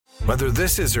Whether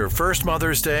this is her first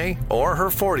Mother's Day or her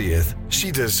 40th, she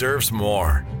deserves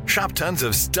more. Shop tons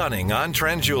of stunning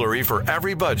on-trend jewelry for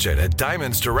every budget at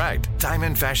Diamonds Direct.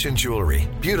 Diamond fashion jewelry,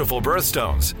 beautiful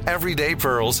birthstones, everyday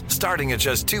pearls starting at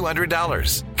just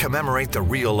 $200. Commemorate the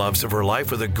real loves of her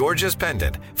life with a gorgeous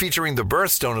pendant featuring the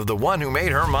birthstone of the one who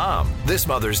made her mom. This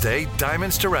Mother's Day,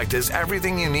 Diamonds Direct is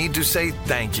everything you need to say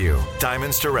thank you.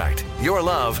 Diamonds Direct. Your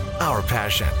love, our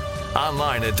passion.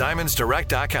 Online at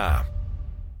diamondsdirect.com.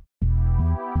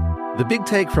 The Big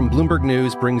Take from Bloomberg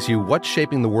News brings you what's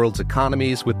shaping the world's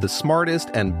economies with the smartest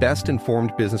and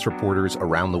best-informed business reporters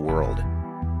around the world.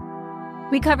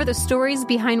 We cover the stories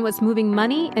behind what's moving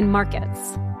money and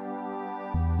markets,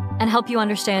 and help you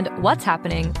understand what's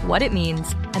happening, what it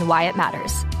means, and why it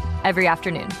matters every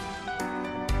afternoon.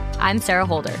 I'm Sarah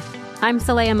Holder. I'm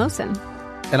Saleha Mohsin.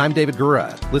 And I'm David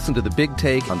Gura. Listen to The Big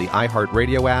Take on the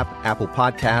iHeartRadio app, Apple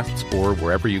Podcasts, or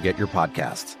wherever you get your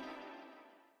podcasts.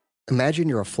 Imagine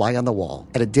you're a fly on the wall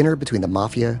at a dinner between the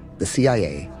mafia, the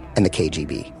CIA, and the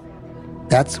KGB.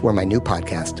 That's where my new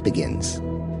podcast begins.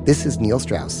 This is Neil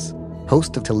Strauss,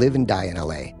 host of To Live and Die in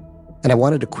LA. And I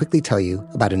wanted to quickly tell you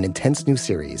about an intense new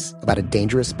series about a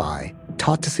dangerous spy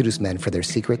taught to seduce men for their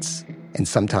secrets and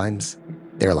sometimes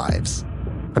their lives.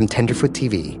 From Tenderfoot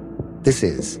TV, this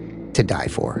is To Die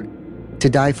For. To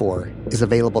Die For is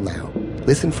available now.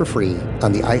 Listen for free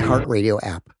on the iHeartRadio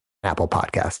app, Apple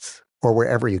Podcasts, or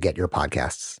wherever you get your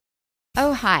podcasts.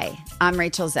 Oh, hi, I'm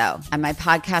Rachel Zoe, and my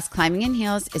podcast, Climbing in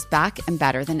Heels, is back and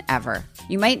better than ever.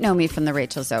 You might know me from the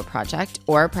Rachel Zoe Project,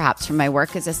 or perhaps from my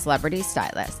work as a celebrity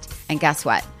stylist. And guess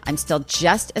what? I'm still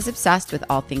just as obsessed with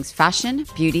all things fashion,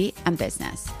 beauty, and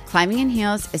business. Climbing in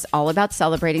Heels is all about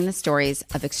celebrating the stories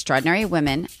of extraordinary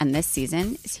women, and this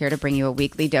season is here to bring you a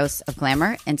weekly dose of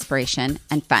glamour, inspiration,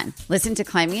 and fun. Listen to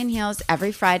Climbing in Heels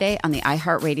every Friday on the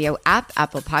iHeartRadio app,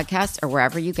 Apple Podcasts, or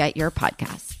wherever you get your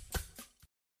podcasts.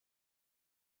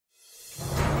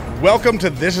 Welcome to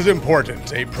This Is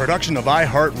Important, a production of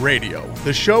iHeartRadio,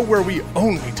 the show where we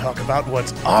only talk about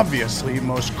what's obviously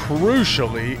most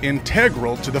crucially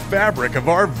integral to the fabric of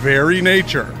our very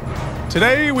nature.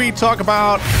 Today we talk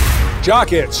about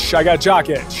jock itch. I got jock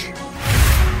itch.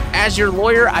 As your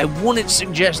lawyer, I wouldn't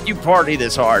suggest you party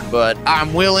this hard, but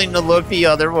I'm willing to look the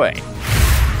other way.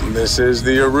 This is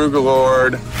the Arugula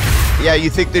Lord. Yeah, you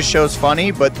think this show's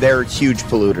funny, but they're huge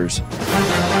polluters.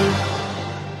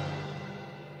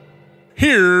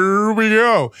 Here we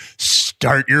go.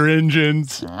 Start your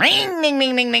engines. I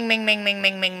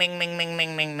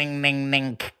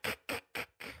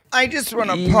just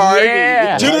want to party.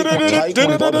 Yeah. Tight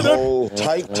butthole.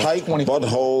 Tight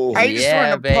butthole. I just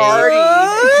want to party.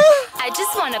 I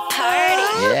just want to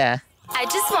party. Yeah. I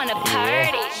just want to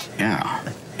party.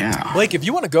 Yeah. Blake, if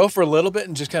you want to go for a little bit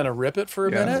and just kind of rip it for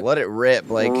a minute. Let it rip,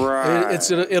 Blake.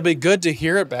 It'll be good to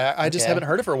hear it back. I just haven't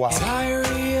heard it for a while.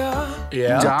 Diarrhea.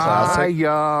 Yeah.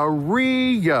 Diarrhea.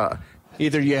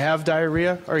 Either you have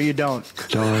diarrhea or you don't.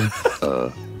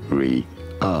 Diarrhea.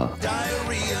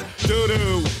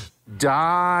 Doo-doo.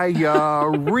 Diarrhea.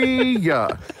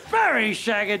 Very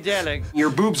shagadelic.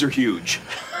 Your boobs are huge.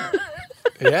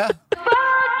 Yeah.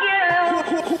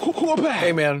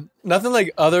 Hey, man, nothing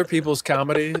like other people's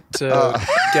comedy to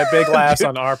get big laughs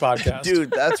on our podcast.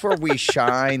 Dude, that's where we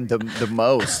shine the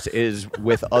most is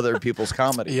with other people's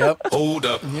comedy. Yep. Hold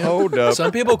up. Yep. Hold up.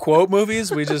 Some people quote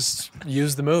movies. We just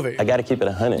use the movie. I got to keep it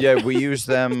 100. Yeah, we use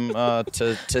them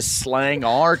to slang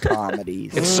our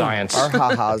comedies. It's science. Our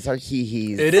ha-has, our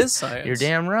hee-hees. It is science. You're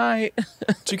damn right.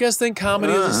 Do you guys think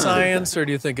comedy is a science, or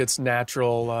do you think it's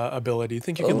natural ability? Do you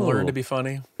think you can learn to be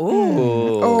funny?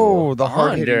 Oh, the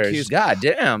hard-hitting cues. God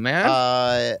damn,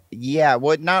 man. Yeah,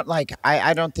 well, not like,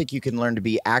 I don't think you can learn to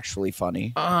be actually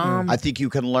funny. I think you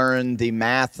can learn the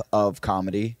math of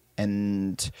comedy.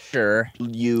 And sure,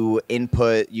 you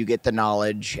get the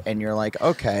knowledge, and you're like,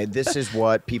 okay, this is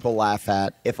what people laugh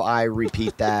at. If I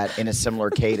repeat that in a similar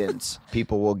cadence,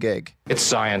 people will gig. It's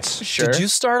science. Sure. Did you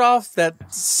start off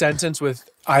that sentence with,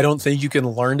 I don't think you can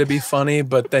learn to be funny,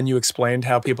 but then you explained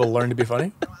how people learn to be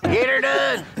funny? Get her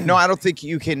done. No, I don't think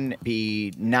you can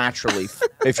be naturally.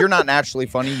 If you're not naturally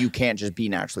funny, you can't just be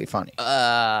naturally funny.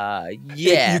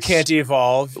 Yes. You can't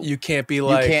evolve. You can't be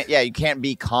like. You can't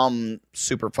become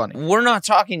super funny. We're not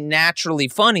talking naturally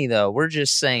funny, though. We're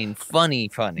just saying funny.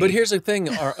 But here's the thing.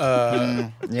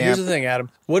 Here's the thing, Adam.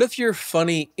 What if you're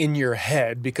funny in your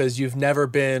head because you've never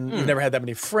had that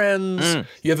many friends?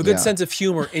 You have a good sense of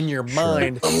humor in your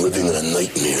mind. I'm living in a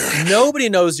nightmare. Nobody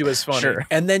knows you as funny. Sure.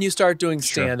 And then you start doing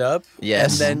stand-up.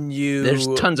 Yes. And then There's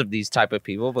tons of these type of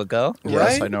people, but go.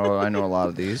 Yes, right? I know a lot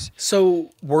of these. So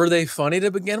were they funny to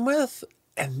begin with?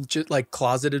 And just like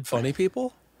closeted funny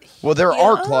people? Well, there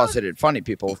are closeted funny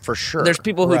people for sure. There's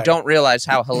people who don't realize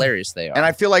how hilarious they are. And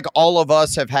I feel like all of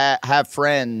us have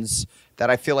friends that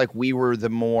I feel like we were the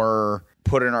more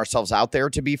putting ourselves out there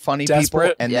to be funny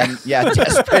Desperate. people. And then,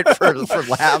 desperate for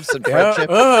laughs and friendship.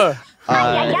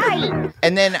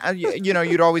 And then,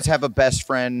 you'd always have a best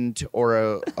friend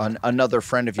or another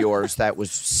friend of yours that was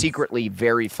secretly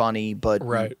very funny, but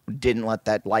didn't let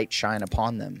that light shine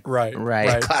upon them. Right.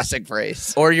 Classic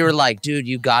phrase. Or you're like, dude,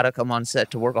 you got to come on set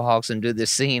to Workaholics and do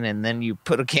this scene. And then you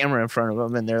put a camera in front of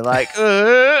them and they're like,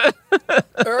 They're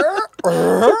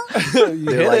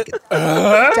like,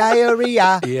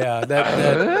 diarrhea. Yeah,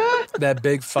 that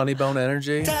big funny bone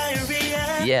energy.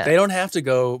 Yeah. They don't have to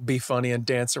go be funny and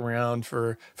dance around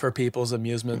for people's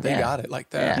amusement. They got it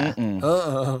like that.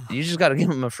 Yeah. You just got to give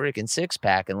them a freaking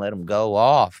 6-pack and let them go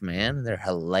off, man. They're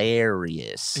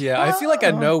hilarious. Yeah, I feel like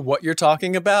I know what you're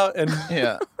talking about. And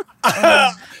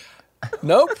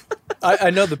nope.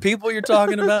 I know the people you're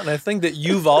talking about, and I think that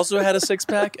you've also had a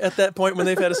 6-pack at that point when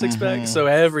they've had a 6-pack, so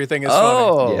everything is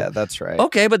funny. Yeah, that's right.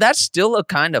 Okay, but that's still a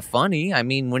kind of funny. I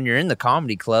mean, when you're in the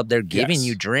comedy club, they're giving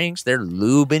you drinks. They're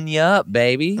lubing you up,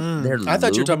 baby. I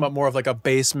thought you were talking about more of like a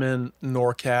basement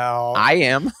NorCal. I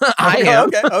am. I am.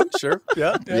 Okay. Oh, sure.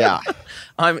 Yeah.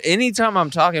 Anytime I'm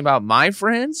talking about my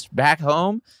friends back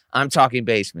home, I'm talking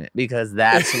basement because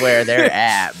that's where they're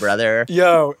at, brother.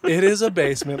 Yo, it is a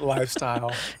basement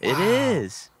lifestyle. It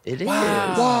is. It is.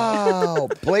 Wow.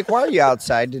 Blake, why are you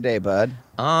outside today, bud?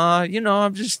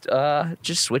 I'm just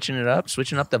switching it up,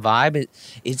 switching up the vibe.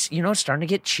 It's starting to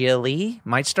get chilly.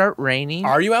 Might start raining.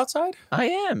 Are you outside? I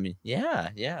am.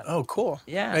 Yeah. Oh, cool.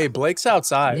 Yeah. Hey, Blake's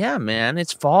outside. Yeah, man.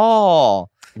 It's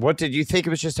fall. What, did you think it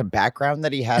was just a background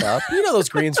that he had up? You know those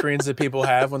green screens that people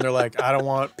have when they're like, I don't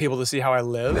want people to see how I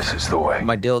live? This is the way.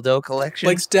 My dildo collection?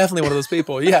 Blake's definitely one of those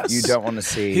people, yes. You don't want to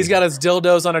see. He's got his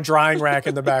dildos on a drying rack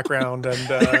in the background.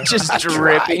 And just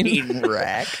dripping.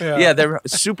 Rack. Yeah, they're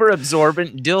super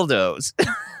absorbent dildos.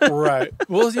 Right.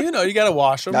 Well, you got to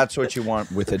wash them. That's what you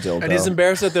want with a dildo. And he's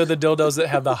embarrassed that they're the dildos that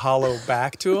have the hollow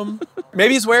back to them.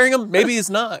 Maybe he's wearing them. Maybe he's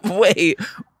not. Wait,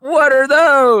 what are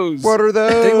those?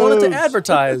 They wanted to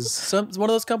advertise. One of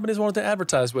those companies wanted to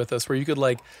advertise with us where you could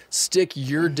like stick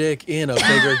your dick in a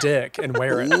bigger dick and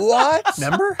wear it. What?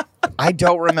 Remember? I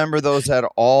don't remember those at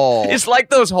all. It's like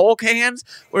those Hulk hands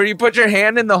where you put your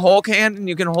hand in the Hulk hand and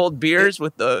you can hold beers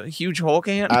with the huge Hulk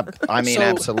hand.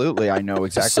 Absolutely. I know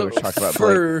exactly what you're talking about.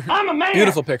 Blake. I'm a man.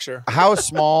 Beautiful picture. How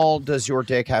small does your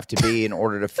dick have to be in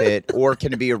order to fit? Or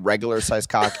can it be a regular size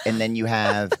cock and then you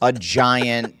have a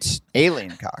giant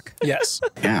alien cock? Yes.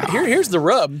 Here's the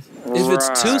rub. If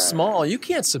it's too small, you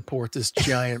can't support this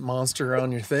giant monster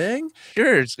on your thing.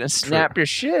 Sure, it's going to snap your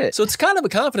shit. So it's kind of a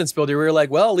confidence builder where you're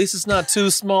like, well, at least it's not too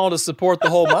small to support the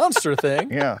whole monster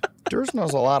thing. Yeah. Durs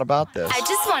knows a lot about this. I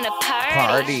just want to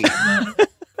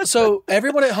party. So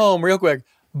everyone at home, real quick,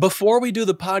 before we do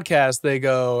the podcast, they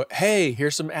go, hey,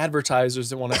 here's some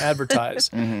advertisers that want to advertise.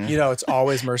 It's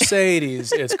always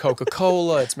Mercedes, it's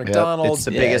Coca-Cola, it's McDonald's.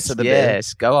 It's the biggest of the big.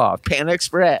 Yes, go off. Panda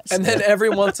Express. And then every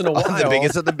once in a while, the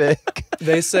biggest of the big.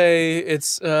 They say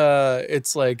it's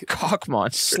like cock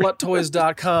monster.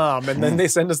 sluttoys.com. And then they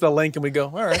send us the link and we go,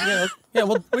 all right,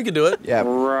 well, we can do it. Yeah.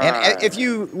 And if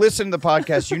you listen to the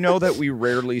podcast, you know that we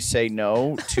rarely say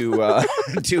no to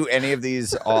to any of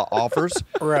these offers.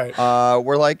 Right.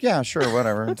 We're like, yeah, sure,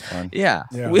 whatever, it's fine. Yeah.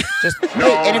 And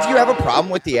if you have a problem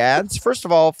with the ads, first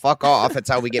of all, fuck off. It's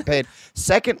how we get paid.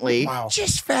 Secondly,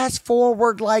 just fast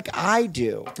forward like I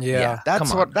do. Yeah.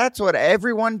 That's what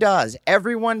everyone does.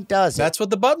 Everyone does it. That's what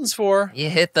the button's for. You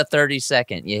hit the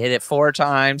 30-second. You hit it 4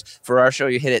 times. For our show,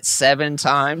 you hit it 7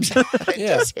 times.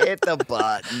 Just hit the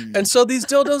button. And so these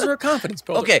dildos are a confidence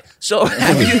builder. Okay, so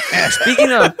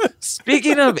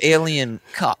speaking of alien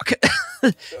cock.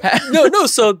 No.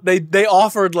 So they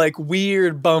offered like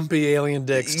weird bumpy alien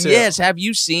dicks too. Yes, have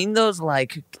you seen those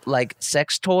like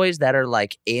sex toys that are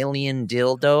like alien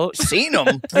dildos? Seen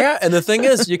them? Yeah, and the thing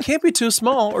is, you can't be too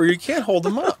small or you can't hold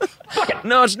them up.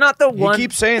 No, it's not the one. You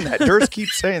keep saying that. Durs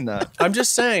keeps saying that. I'm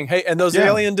just saying, hey, and those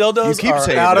alien dildos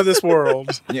are out of this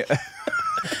world. Yeah.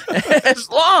 As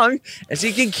long as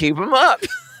he can keep them up.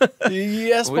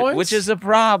 Yes, points. Which is a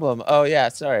problem. Oh, yeah.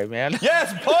 Sorry, man.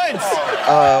 Yes, points.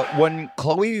 When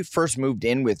Chloe first moved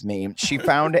in with me, she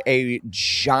found a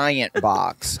giant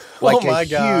box, like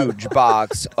huge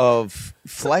box of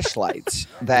fleshlights.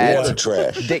 What a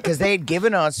trash. Because they had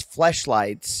given us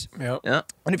fleshlights. Yep. Yeah.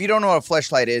 And if you don't know what a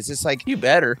fleshlight is, it's like... You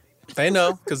better. They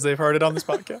know because they've heard it on this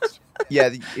podcast. Yeah,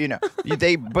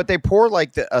 they pour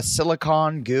like a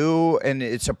silicone goo, and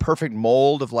it's a perfect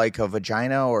mold of like a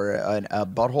vagina or a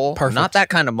butthole. Perfect. Not that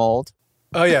kind of mold.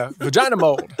 Oh yeah, vagina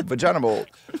mold. Vagina mold.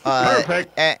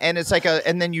 Perfect. And it's like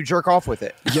and then you jerk off with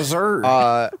it. Yes, sir.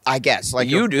 I guess like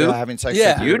You you're, do. having sex.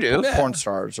 Yeah, with you do. porn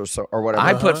stars or whatever.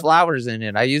 I put flowers in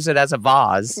it. I use it as a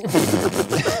vase.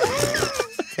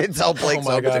 It's all Blake's Oh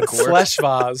my open god, decor. flesh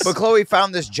vase. But Chloe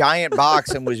found this giant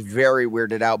box and was very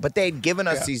weirded out. But they had given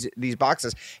us these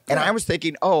boxes, and I was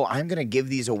thinking, oh, I'm gonna give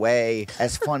these away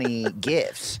as funny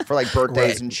gifts for like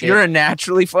birthdays and shit. You're a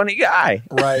naturally funny guy.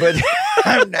 Right. But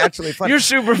I'm naturally funny. You're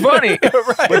super funny.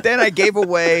 But then I gave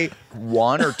away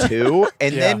one or two,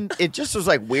 and then it just was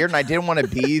like weird, and I didn't want to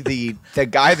be the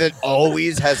guy that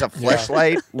always has a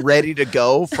fleshlight ready to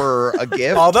go for a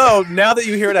gift. Although now that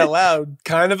you hear it out loud,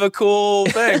 kind of a cool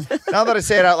thing. Now that I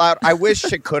say it out loud, I wish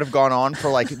it could have gone on for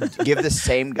like give the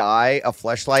same guy a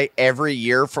fleshlight every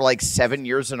year for like 7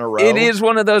 years in a row. It is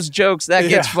one of those jokes that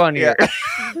gets funnier.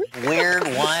 Weird,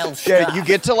 wild stuff. Yeah, you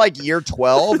get to like year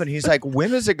 12, and he's like,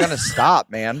 "When is it gonna stop,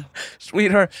 man?"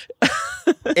 Sweetheart.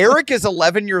 Eric is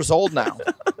 11 years old now.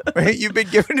 Right? You've been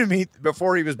giving to me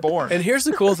before he was born. And here's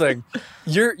the cool thing: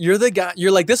 you're the guy.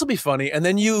 You're like, this will be funny, and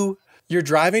then you're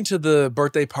driving to the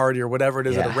birthday party or whatever it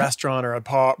is at a restaurant or a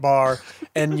bar,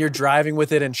 and you're driving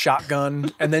with it in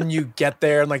shotgun, and then you get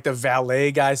there and like the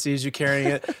valet guy sees you carrying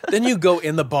it. Then you go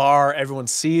in the bar, everyone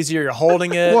sees you're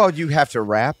holding it. Well, you have to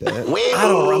wrap it.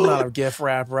 I'm not a gift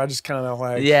wrapper. I just kind of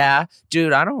like Yeah,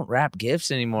 dude, I don't wrap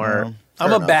gifts anymore. No.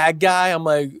 I'm a bag guy. I'm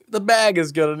like, the bag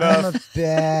is good enough. I'm a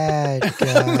bad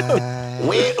guy.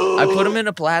 I put them in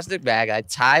a plastic bag. I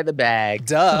tie the bag.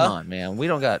 Duh. Come on, man. We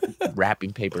don't got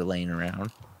wrapping paper laying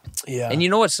around. Yeah. And you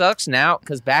know what sucks now?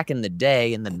 Because back in the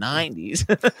day, in the 90s,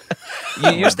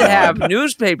 you used to have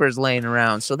newspapers laying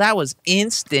around. So that was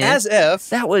instant. As if.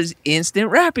 That was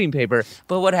instant wrapping paper.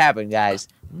 But what happened, guys?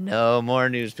 No more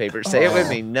newspapers. Say it with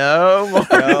me. No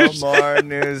more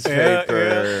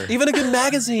newspaper. Even a good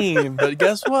magazine. But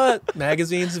guess what?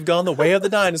 Magazines have gone the way of the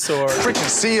dinosaur. Freaking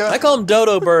see ya. I call them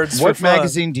dodo birds. What for fun.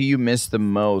 magazine do you miss the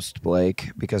most,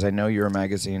 Blake? Because I know you're a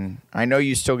magazine. I know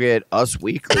you still get Us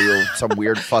Weekly or some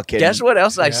weird fucking. Guess what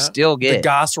else I still The get?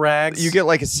 Goss rags. You get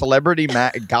like a celebrity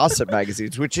gossip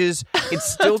magazines, which is it's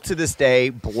still to this day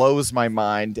blows my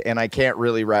mind, and I can't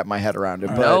really wrap my head around it.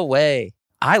 But No way.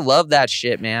 I love that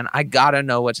shit, man. I gotta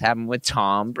know what's happening with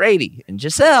Tom Brady and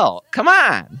Giselle. Come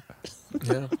on.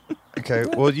 Yeah. okay,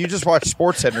 well, you just watch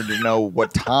SportsCenter to know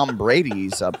what Tom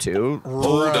Brady's up to.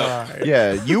 Right.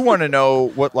 Yeah, you want to know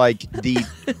what like the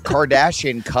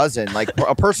Kardashian cousin, like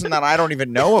a person that I don't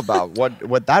even know about,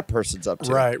 what that person's up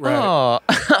to. Right. Oh,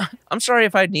 I'm sorry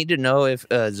if I need to know if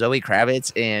Zoe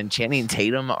Kravitz and Channing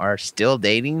Tatum are still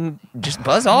dating. Just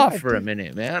buzz off for a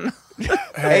minute, man.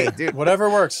 Hey, dude. whatever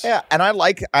works. Yeah, and I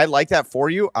like that for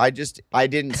you. I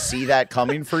didn't see that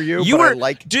coming for you. You but were I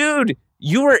like. dude.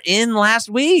 You were in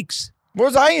last week's What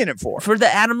was I in it for? for the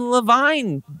Adam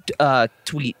Levine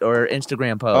tweet or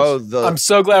Instagram post. Oh, I'm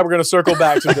so glad we're going to circle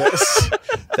back to this.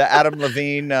 the Adam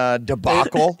Levine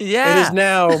debacle. yeah. It is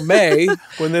now May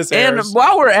when this And airs.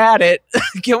 while we're at it,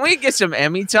 can we get some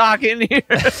Emmy talk in here?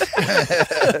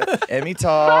 Emmy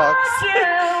talks.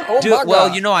 Oh Dude, my well,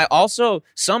 God. you know, I also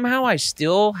somehow I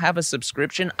still have a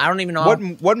subscription. I don't even know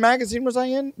What magazine was I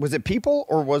in? Was it People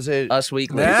or was it Us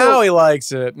Weekly. Now he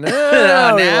likes it.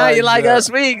 Now, now he you like it. Us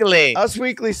Weekly. Us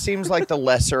Weekly seems like the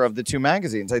lesser of the two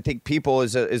magazines. I think People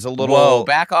is a little Whoa,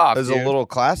 back off. is dude. a little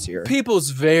classier. People's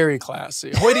very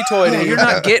classy. Hoity-toity. You're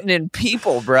not getting in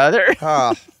people, brother.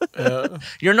 Ah,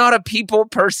 You're not a people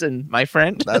person, my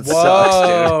friend. that sucks,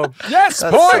 Whoa. Yes,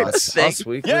 dude. points. Sucks. Thank- Us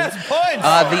Weekly. points.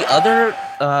 The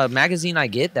other magazine I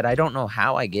get that I don't know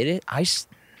how I get it, I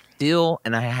still,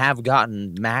 and I have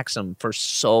gotten Maxim for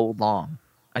so long.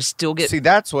 I still get. See,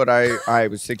 that's what I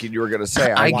was thinking you were going to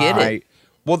say. I get it.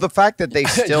 Well, the fact that they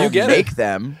still You get make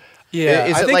them. Yeah,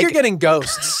 Is I it think like- you're getting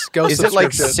ghosts. Ghost Is it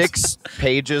like subscriptions. 6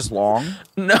 pages long?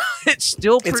 No, it's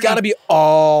still pretty. It's got to be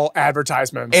all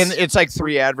advertisements. And it's like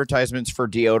 3 advertisements for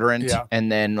deodorant Yeah.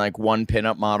 and then like 1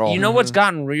 pinup model. You know what's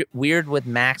gotten weird with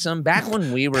Maxim? Back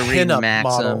when we were reading Pinup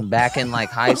Maxim, model. back in like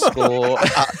high school.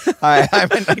 I'm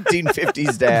a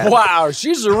 1950s dad. wow,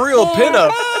 she's a real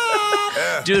pinup.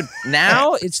 Dude,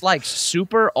 now it's like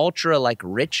super ultra like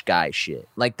rich guy shit.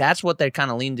 Like that's what they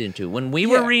kind of leaned into. When we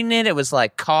were reading it, it was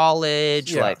like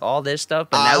college, Yeah. like all this stuff.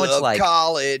 But I now it's love like,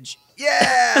 college.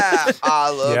 Yeah. I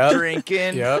love Yep.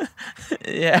 drinking. Yep.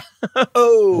 yeah.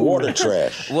 Oh. Water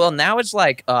trash. Well, now it's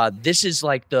like, this is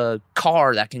like the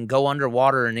car that can go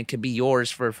underwater and it could be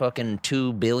yours for fucking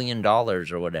 $2 billion or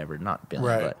whatever. Not billion,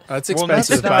 Right. but That's Well, that's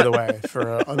expensive, not- by the way,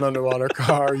 for an underwater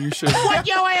car. You should. what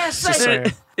your ass Just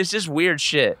saying. it's just weird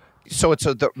shit. So it's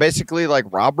basically like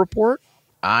Rob Report?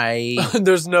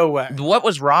 There's no way. What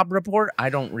was Rob Report? I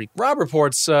don't Rob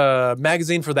Report's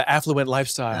magazine for the affluent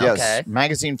lifestyle. Yes,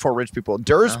 magazine for rich people.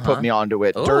 Durs put me onto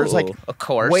it. Durs, like, of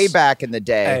course, way back in the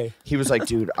day, he was like,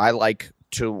 dude, I like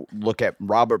to look at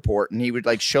Rob Report, and he would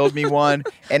like showed me one,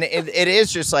 and it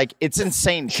is just like it's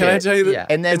insane shit. Can I tell you that? Yeah.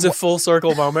 And then it's a full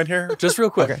circle moment here, just real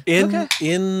quick. Okay.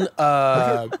 In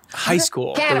high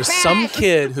school, there was some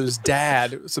kid whose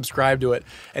dad subscribed to it,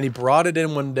 and he brought it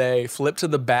in one day, flipped to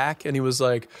the back, and he was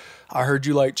like, I heard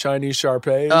you like Chinese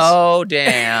Shar-Peis. Oh,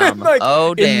 damn. Like,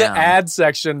 oh, damn. In the ad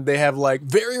section, they have like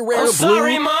very rare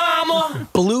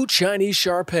blue Chinese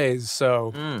Shar-Peis.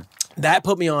 So that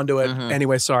put me onto it.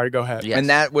 Anyway, sorry, go ahead. And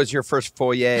that was your first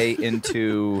foyer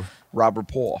into Rob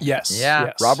Report. Yes. Yeah.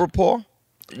 Yes. Rob Report?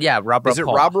 Yeah, Rob Report. Is it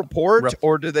Rob Report,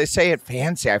 or do they say it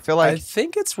fancy? I feel like I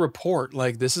think it's Report.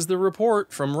 Like, this is the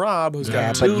report from Rob, who's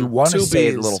got but you want to two say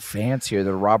it a Bs. little fancier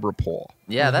than Rob Report.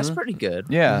 Yeah, that's pretty good.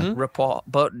 Yeah. Rapport.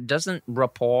 But doesn't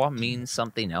rapport mean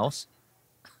something else?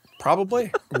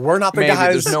 Probably. We're not the Maybe,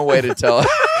 guys. there's no way to tell.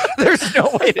 There's no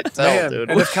way to tell, Man,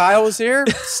 dude. and if Kyle was here,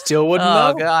 still wouldn't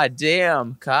Oh, know. God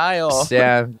damn. Kyle.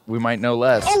 Yeah, we might know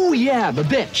less. Oh, yeah, the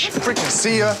bitch. Freaking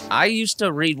see ya. I used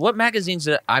to read what magazines?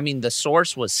 The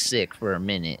Source was sick for a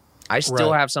minute. I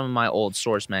still Right. have some of my old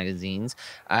Source magazines.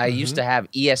 I used to have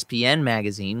ESPN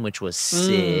magazine, which was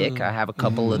sick. I have a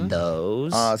couple of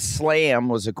those. Slam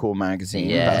was a cool magazine.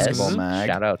 Yes. Basketball mag.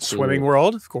 Shout out to Swimming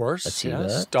World, of course. Atiba.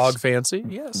 Yes. Dog Fancy.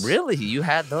 Yes. Really? You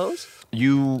had those?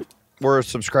 You were a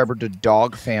subscriber to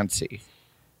Dog Fancy.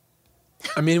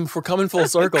 I mean, if we're coming full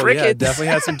circle, yeah, I Cricket. definitely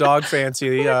had some Dog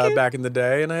Fancy back in the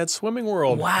day, and I had Swimming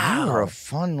World. You were a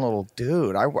fun little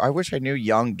dude. I wish I knew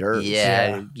young Durs.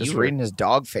 Yeah, Just you were- reading his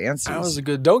Dog Fancies. That was a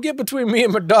good. Don't get between me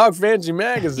and my Dog Fancy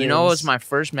magazine. You know what was my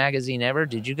first magazine ever?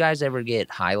 Did you guys ever get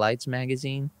Highlights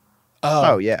magazine?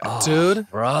 Oh, yeah. dude.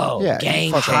 Bro, Yeah,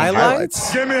 game fucking changer.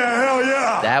 Highlights? Give me a hell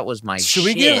yeah. That was my Should shit.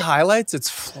 we get highlights? It's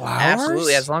flowers.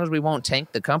 Absolutely, as long as we won't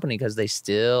tank the company because they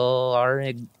still are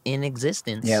in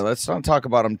existence. Yeah, let's not talk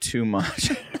about him too much.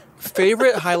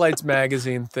 Favorite highlights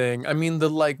magazine thing. I mean,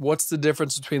 what's the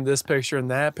difference between this picture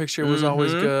and that picture was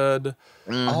always good.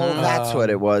 Oh, that's what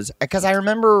it was. Because I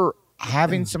remember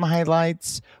having some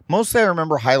highlights. Mostly I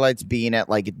remember highlights being at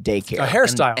like daycare. A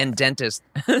hairstyle. and dentist.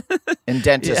 In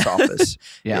dentist office.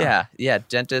 Yeah. yeah,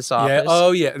 dentist office. Yeah.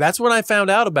 Oh, yeah. That's when I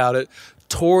found out about it.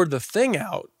 Tore the thing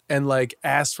out and like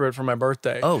asked for it for my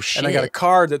birthday. Oh, And I got a shit.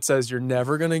 card that says you're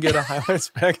never gonna get a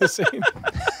highlights magazine.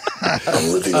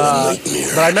 I'm living a nightmare.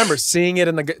 But I remember seeing it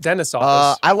in the dentist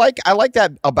office. I like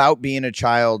that about being a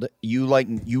child. You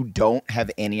don't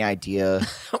have any idea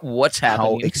What's how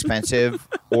happening? expensive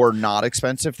or not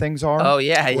expensive things are. Oh,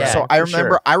 yeah. So I for remember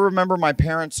sure. I remember my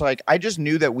parents, like, I just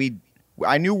knew that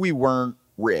I knew we weren't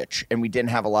rich and we didn't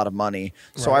have a lot of money.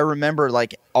 So I remember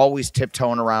like always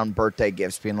tiptoeing around birthday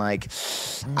gifts being like,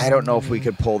 I don't know if we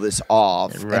could pull this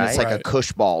off. And it's like a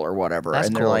cush ball or whatever. That's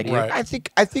and they're cool. like, Right.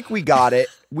 I think we got it.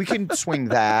 We can swing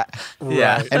that.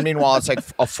 Yeah. And meanwhile it's like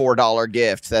a $4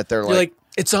 gift that they're You're like,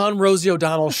 it's on Rosie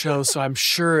O'Donnell's show, so I'm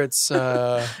sure it's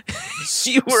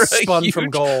You were a spun from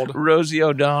huge gold. Rosie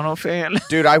O'Donnell fan.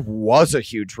 dude, I was a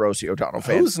huge Rosie O'Donnell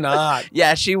fan. Who's not?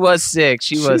 Yeah, she was sick.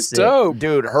 She was She's sick. dope.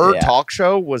 Dude, her Yeah. talk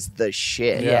show was the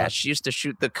shit. Yeah, she used to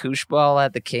shoot the koosh ball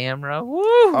at the camera. Woo!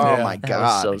 Oh Yeah. my That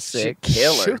god. was so sick.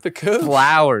 Killer. Shoot the coup.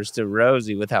 Flowers to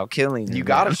Rosie without killing her. You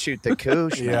gotta shoot the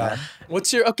koosh, Yeah. man.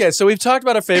 What's your okay? So we've talked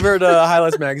about our favorite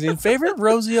highlights magazine. Favorite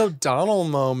Rosie O'Donnell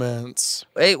moments.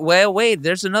 Wait.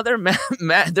 There's another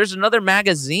there's another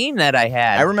magazine that I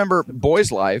had. I remember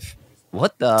Boys Life.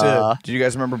 What the? Did you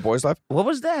guys remember Boys Life? What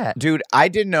was that? Dude, I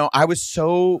didn't know. I was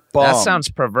so bummed. That sounds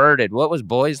perverted. What was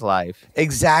Boys Life?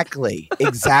 Exactly.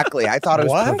 I thought it was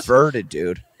What? perverted,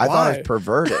 dude. I thought it Why? was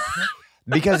perverted.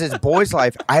 Because it's Boys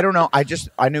Life. I don't know.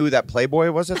 I knew that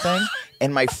Playboy was a thing.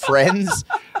 And my friends,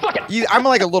 I'm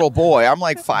like a little boy. I'm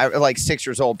like 6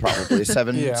 years old, probably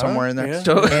 7, Yeah, somewhere in there.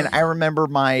 yeah. And I remember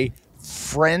my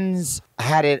friends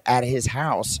had it at his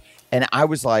house. And I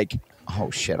was like, oh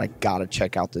shit, I gotta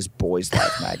check out this Boys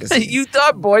Life magazine. You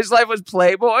thought Boys Life was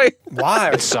Playboy? Why?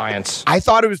 It's science. I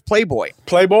thought it was Playboy.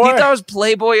 Playboy. You thought it was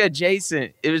Playboy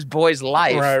adjacent. It was Boys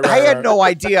Life. Right. I had no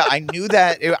idea. I knew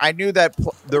that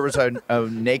there was a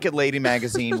naked lady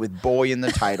magazine with boy in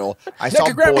the title. I saw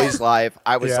Naked Grandma. Boys Life.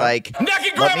 I was Yeah. like,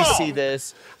 Naked let me Grandma. see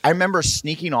this. I remember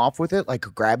sneaking off with it, like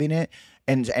grabbing it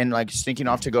and like sneaking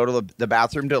off to go to the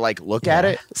bathroom to like look at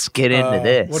it. Let's get into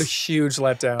this. What a huge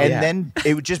letdown. And then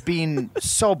it was just being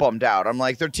so bummed out. I'm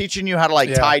like, they're teaching you how to like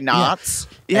Yeah. tie knots.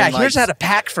 Yeah, and, here's like, how to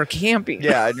pack for camping.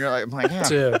 Yeah, and you're like, I'm like, yeah,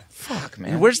 Dude. fuck,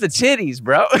 man. Where's the titties,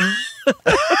 bro?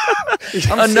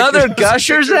 Another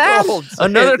Gushers ad?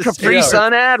 Another Capri Yeah.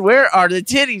 Sun ad? Where are the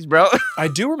titties, bro? I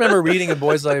do remember reading a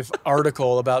Boys Life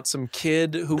article about some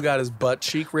kid who got his butt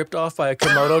cheek ripped off by a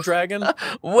Komodo dragon.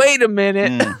 Wait a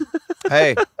minute.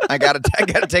 Hey, I gotta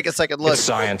take a second look. It's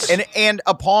science. And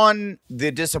upon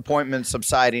the disappointment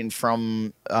subsiding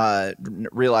from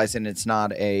realizing it's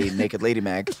not a naked lady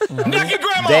mag,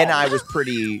 then I was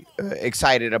pretty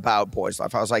excited about Boys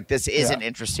Life. I was like, this is an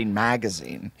interesting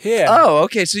magazine. Yeah. Oh,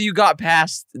 okay. So you got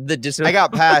past the I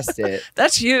got past it.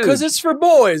 That's huge. Because it's for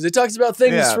boys. It talks about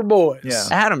things Yeah. for boys. Yeah.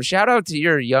 Adam, shout out to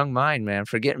your young mind, man,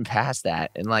 for getting past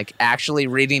that and like actually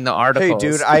reading the articles. Hey,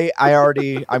 dude,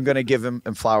 I'm gonna give him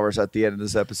flowers at the end of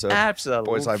this episode. Absolutely.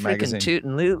 Boys Life magazine.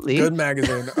 Toot-and-lootly. Good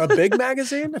magazine. A big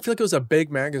magazine? I feel like it was a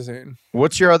big magazine.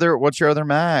 What's your other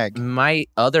mag? My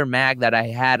other mag that I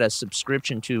had a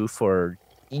subscription to for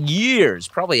years,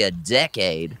 probably a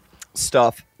decade.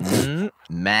 Stuff.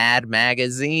 Mad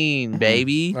Magazine,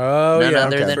 baby. Oh, None yeah.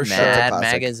 other Okay, than for sure. Mad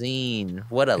Classic. Magazine.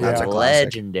 What a That's a classic.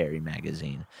 legendary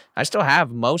magazine. I still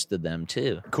have most of them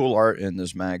too. Cool art in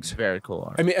those mags. Very cool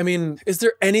art. I mean, is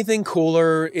there anything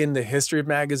cooler in the history of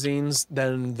magazines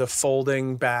than the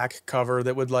folding back cover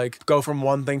that would like go from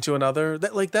one thing to another?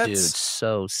 That's Dude,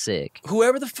 so sick.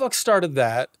 whoever the fuck started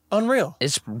that, unreal.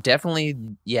 It's definitely,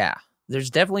 yeah. There's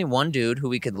definitely one dude who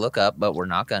we could look up, but we're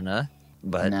not gonna.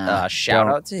 But Nah, shout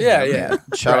don't. out to Yeah, him. yeah.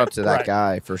 Shout out Right, to that right.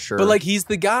 guy for sure. But like he's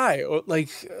the guy,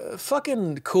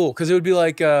 fucking cool. Because it would be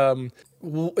like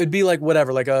it'd be like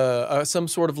whatever, like a some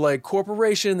sort of like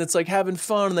corporation that's like having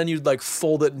fun, and then you'd like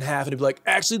fold it in half, and it'd be like,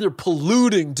 actually they're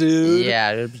polluting, dude.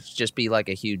 Yeah, it would just be like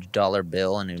a huge dollar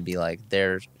bill, and it'd be like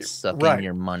they're sucking Right.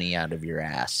 your money out of your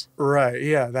ass. Right.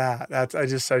 Yeah. That's I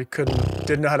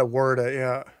didn't know how to word it.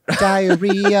 Yeah.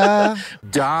 Diarrhea.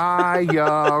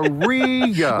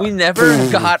 Diarrhea. We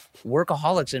never got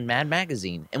Workaholics in Mad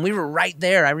Magazine, and we were right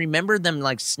there. I remember them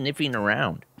like sniffing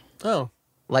around. Oh.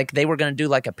 Like they were going to do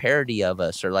like a parody of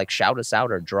us or like shout us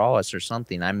out or draw us or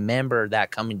something. I remember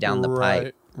that coming down the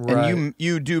pipe. Right. And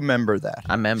you do remember that.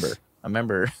 I remember.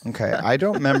 Okay, I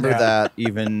don't remember Yeah. that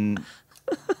even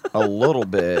a little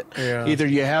bit. Yeah. Either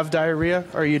you have diarrhea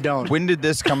or you don't. When did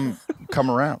this come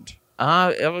around?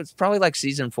 It was probably like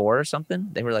season 4 or something.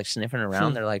 They were like sniffing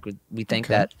around. They're like, we think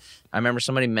that. I remember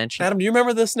somebody mentioned. Adam, do you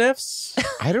remember the sniffs?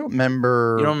 I don't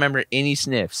remember You don't remember any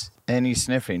sniffs? any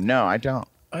sniffing. No, I don't.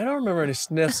 I don't remember any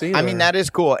sniffs either. I mean, that is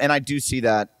cool, and I do see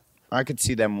that. I could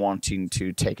see them wanting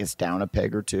to take us down a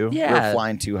peg or two. Yeah. We're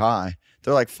flying too high.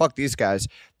 They're like, fuck these guys.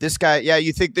 This guy, yeah,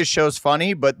 you think this show's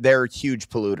funny, but they're huge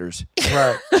polluters.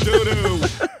 Right.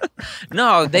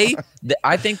 No,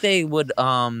 I think they would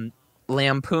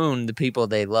lampoon the people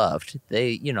they loved.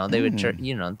 They would,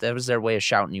 that was their way of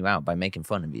shouting you out by making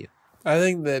fun of you. I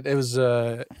think that it was,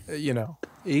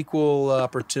 equal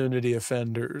opportunity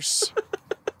offenders.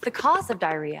 The cause of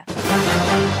diarrhea.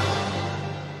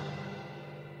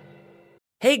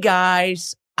 Hey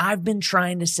guys, I've been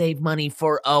trying to save money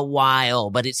for a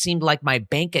while, but it seemed like my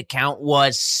bank account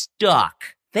was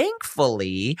stuck.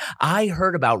 Thankfully, I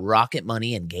heard about Rocket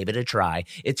Money and gave it a try.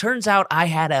 It turns out I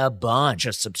had a bunch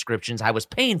of subscriptions I was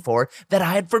paying for that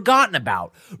I had forgotten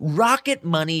about. Rocket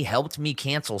Money helped me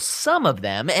cancel some of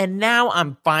them, and now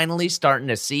I'm finally starting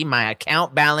to see my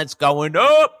account balance going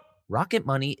up. Rocket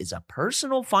Money is a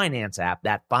personal finance app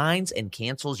that finds and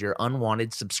cancels your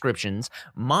unwanted subscriptions,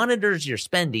 monitors your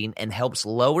spending, and helps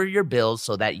lower your bills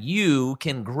so that you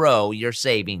can grow your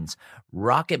savings.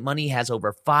 Rocket Money has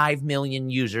over 5 million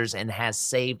users and has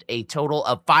saved a total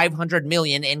of $500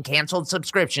 million in canceled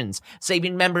subscriptions,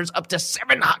 saving members up to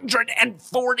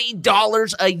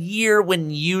 $740 a year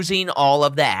when using all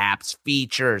of the app's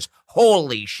features.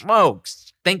 Holy smokes!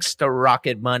 Thanks to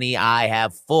Rocket Money, I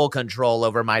have full control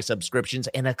over my subscriptions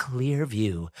and a clear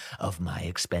view of my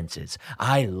expenses.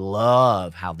 I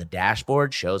love how the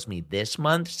dashboard shows me this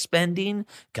month's spending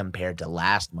compared to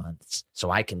last month's, so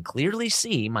I can clearly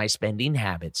see my spending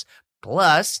habits.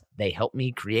 Plus, they help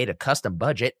me create a custom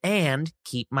budget and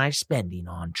keep my spending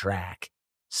on track.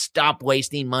 Stop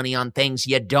wasting money on things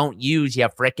you don't use, you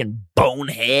frickin'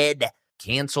 bonehead.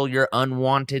 Cancel your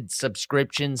unwanted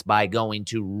subscriptions by going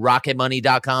to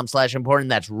rocketmoney.com/important.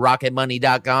 That's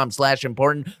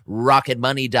rocketmoney.com/important.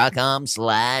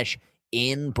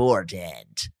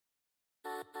 rocketmoney.com/important.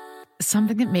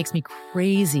 Something that makes me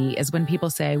crazy is when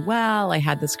people say, well, I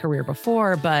had this career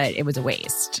before, but it was a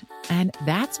waste. And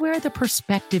that's where the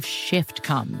perspective shift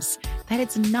comes, that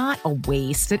it's not a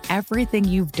waste, that everything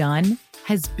you've done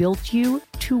has built you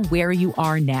to where you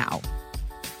are now.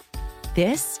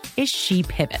 This is She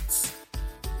Pivots,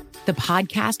 the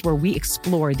podcast where we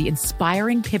explore the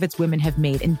inspiring pivots women have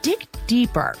made and dig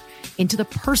deeper into the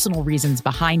personal reasons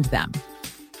behind them.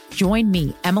 Join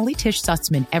me, Emily Tish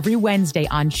Sussman, every Wednesday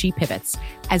on She Pivots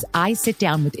as I sit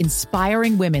down with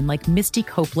inspiring women like Misty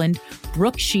Copeland,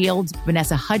 Brooke Shields,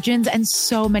 Vanessa Hudgens, and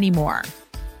so many more.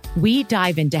 We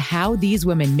dive into how these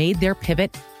women made their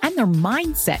pivot and their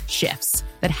mindset shifts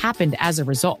that happened as a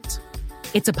result.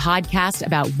 It's a podcast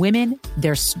about women,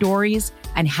 their stories,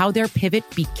 and how their pivot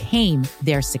became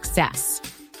their success.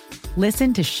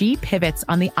 Listen to She Pivots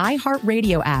on the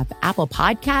iHeartRadio app, Apple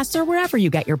Podcasts, or wherever you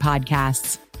get your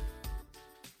podcasts.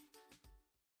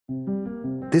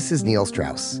 This is Neil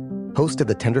Strauss, host of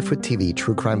the Tenderfoot TV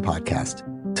true crime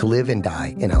podcast, To Live and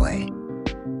Die in LA.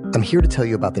 I'm here to tell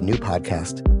you about the new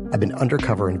podcast I've been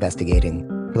undercover investigating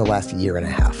for the last year and a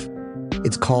half.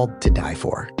 It's called To Die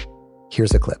For.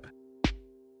 Here's a clip.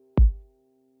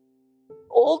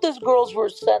 All these girls were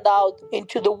sent out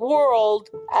into the world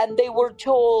and they were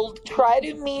told, try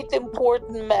to meet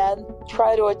important men,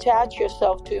 try to attach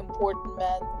yourself to important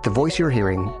men. The voice you're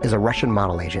hearing is a Russian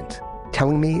model agent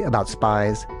telling me about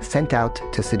spies sent out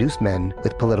to seduce men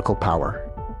with political power.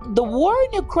 The war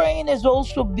in Ukraine is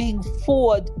also being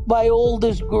fought by all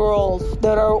these girls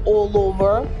that are all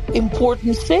over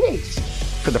important cities.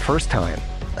 For the first time,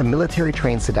 a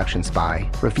military-trained seduction spy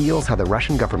reveals how the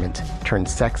Russian government turned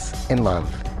sex and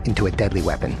love into a deadly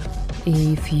weapon.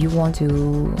 If you want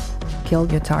to kill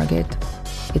your target,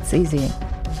 it's easy.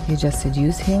 You just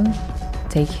seduce him,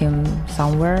 take him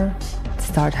somewhere,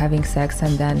 start having sex,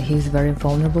 and then he's very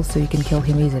vulnerable, so you can kill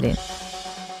him easily.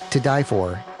 To Die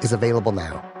For is available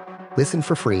now. Listen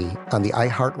for free on the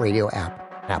iHeartRadio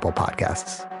app, Apple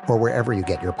Podcasts, or wherever you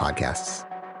get your podcasts.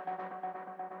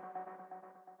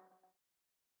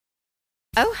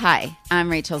 Oh, hi, I'm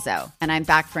Rachel Zoe, and I'm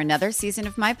back for another season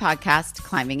of my podcast,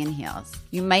 Climbing in Heels.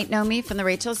 You might know me from the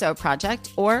Rachel Zoe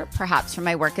Project, or perhaps from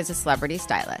my work as a celebrity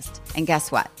stylist. And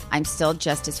guess what? I'm still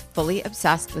just as fully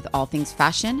obsessed with all things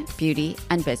fashion, beauty,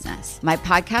 and business. My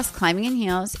podcast, Climbing in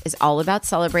Heels, is all about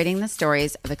celebrating the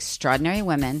stories of extraordinary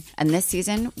women, and this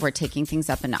season, we're taking things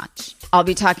up a notch. I'll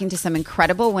be talking to some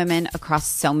incredible women across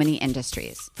so many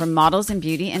industries, from models and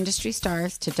beauty industry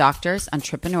stars to doctors,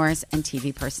 entrepreneurs, and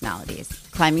TV personalities.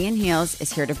 Climbing in Heels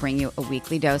is here to bring you a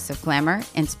weekly dose of glamour,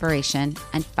 inspiration,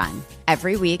 and fun.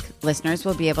 Every week, listeners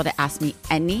will be able to ask me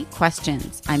any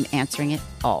questions. I'm answering it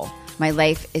all. My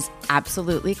life is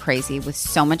absolutely crazy with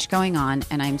so much going on,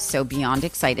 and I'm so beyond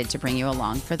excited to bring you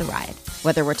along for the ride.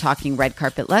 Whether we're talking red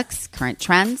carpet looks, current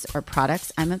trends, or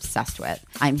products I'm obsessed with,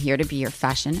 I'm here to be your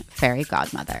fashion fairy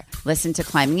godmother. Listen to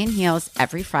Climbing in Heels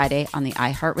every Friday on the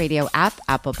iHeartRadio app,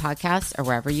 Apple Podcasts, or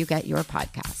wherever you get your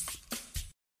podcasts.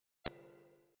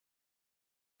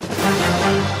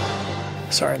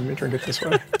 Sorry, let me drink it this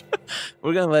way.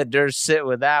 We're going to let Durs sit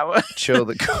with that one. Chill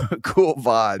the cool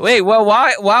vibes. Wait, well,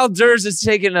 while Durs is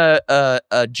taking a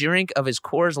drink of his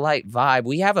Coors Light vibe,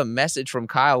 we have a message from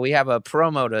Kyle. We have a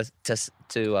promo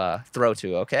to throw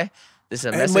to, okay? This is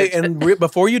a message.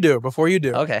 Before you do.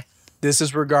 Okay. This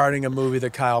is regarding a movie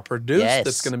that Kyle produced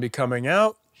that's going to be coming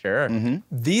out. Sure. Mm-hmm.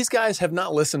 These guys have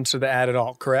not listened to the ad at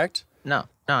all, correct? No,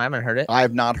 I haven't heard it. I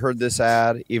have not heard this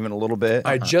ad even a little bit.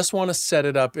 I just want to set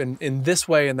it up in this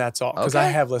way, and that's all, because I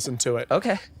have listened to it.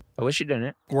 Okay. I wish you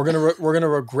didn't. We're gonna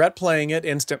regret playing it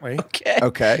instantly.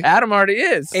 Okay. Adam already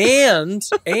is.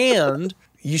 And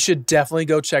you should definitely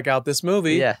go check out this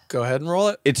movie. Yeah. Go ahead and roll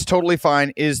it. It's Totally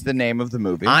Fine is the name of the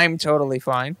movie. I'm totally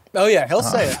fine. Oh yeah, he'll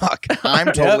say it. Fuck.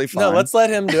 I'm totally fine. No, let's let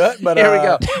him do it. But here we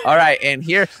go. All right, and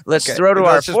here let's throw to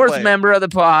our fourth member of the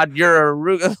pod. You're a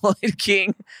Arugula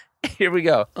King. Here we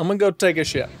go. I'm gonna go take a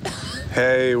shit.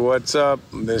 Hey, what's up?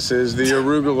 This is the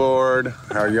Aruga Lord.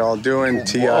 How y'all doing,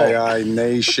 TII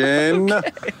Nation?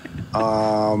 Okay.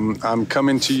 I'm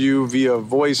coming to you via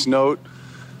voice note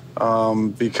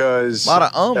because a lot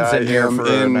of ums in here for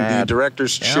in an ad. the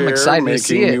director's chair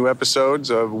making new episodes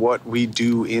of What We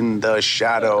Do in the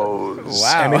Shadows.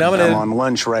 Wow. I'm on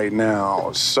lunch right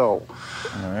now, so.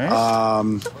 All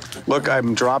right. Look,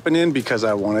 I'm dropping in because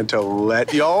I wanted to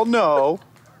let y'all know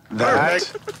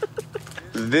that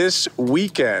this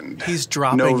weekend, he's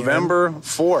dropping November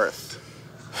 4th,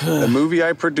 the movie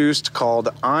I produced called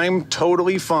I'm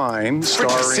Totally Fine,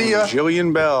 starring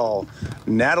Jillian Bell,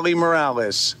 Natalie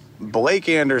Morales, Blake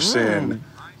Anderson,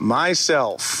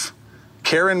 myself,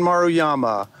 Karen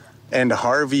Maruyama, and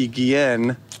Harvey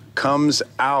Guillen, comes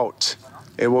out.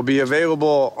 It will be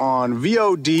available on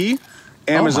VOD,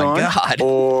 Amazon,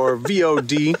 or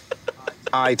VOD,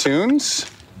 iTunes,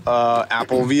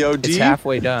 Apple VOD. It's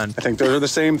halfway done. I think those are the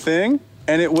same thing.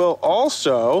 And it will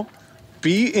also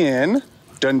be in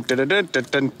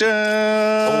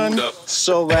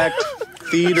select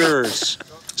theaters.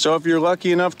 So if you're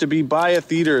lucky enough to be by a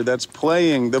theater that's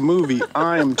playing the movie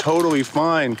I'm Totally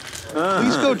Fine,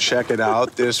 please go check it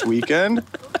out this weekend.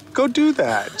 Go do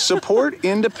that. Support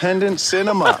independent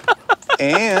cinema.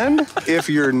 And if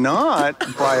you're not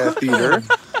by a theater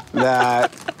that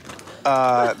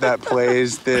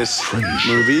plays this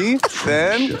movie,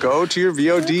 then go to your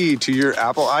VOD, to your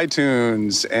Apple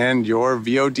iTunes and your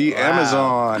VOD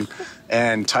Amazon,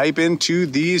 and type into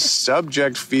the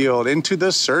subject field, into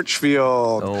the search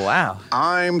field. Oh, wow.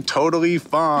 I'm Totally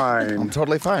Fine. I'm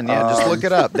Totally Fine. Yeah, just look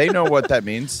it up. They know what that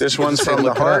means. This one's from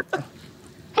the heart.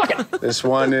 This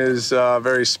one is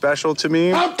very special to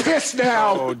me. I'm pissed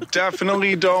now. So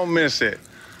definitely don't miss it.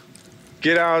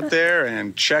 Get out there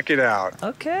and check it out.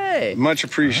 Okay. Much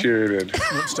appreciated.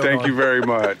 Thank you very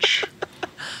much.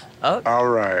 All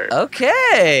right.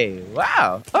 Okay.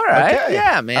 Wow. All right. Okay.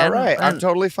 Yeah, man. All right. I'm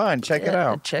Totally Fine. Check it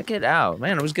out. Check it out.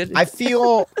 Man, it was good. I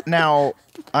feel now,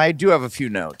 I do have a few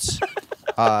notes.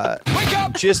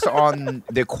 Just on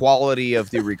the quality of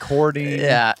the recording,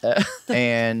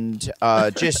 and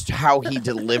just how he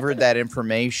delivered that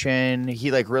information. He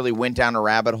like really went down a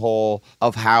rabbit hole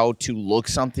of how to look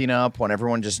something up when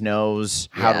everyone just knows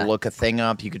how to look a thing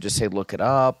up. You could just say look it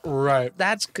up. Right.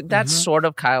 That's sort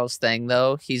of Kyle's thing,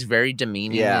 though. He's very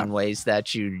demeaning in ways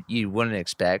that you wouldn't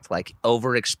expect, like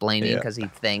over explaining because he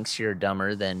thinks you're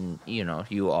dumber than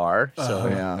you are. So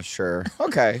yeah, sure.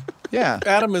 Okay. Yeah.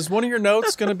 Adam, is one of your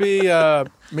notes going to be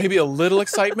maybe a little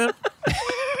excitement?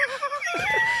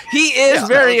 He is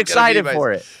very excited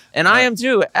for it. And I am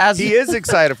too. As he is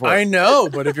excited for it. I know,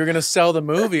 but if you're going to sell the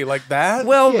movie like that.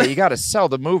 Well, you got to sell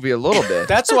the movie a little bit.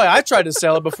 That's why I tried to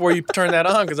sell it before you turn that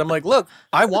on, because I'm like, look,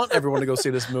 I want everyone to go see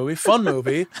this movie. Fun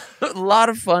movie. A lot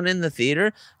of fun in the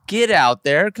theater. Get out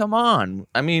there. Come on.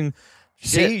 I mean,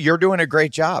 see, you're doing a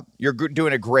great job. You're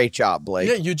doing a great job, Blake.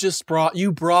 Yeah,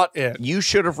 you brought it. You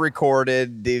should have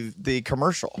recorded the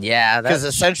commercial. Yeah, because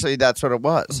essentially that's what it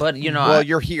was. But well,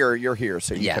 you're here,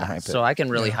 so you can hype it. So I can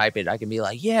really hype it. I can be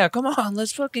like, yeah, come on,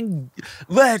 let's go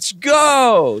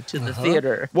to the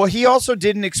theater. Well, he also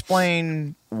didn't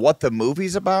explain what the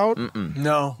movie's about.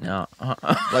 No.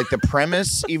 Like the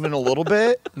premise, even a little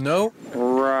bit. No.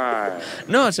 Right.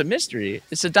 No, it's a mystery.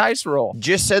 It's a dice roll.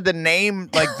 Just said the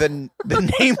name, like the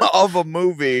name of a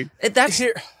movie. That's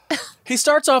here. He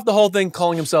starts off the whole thing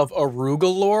calling himself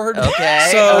Arugula Lord. Okay.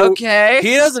 So okay.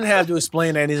 He doesn't have to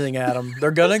explain anything, Adam.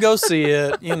 They're gonna go see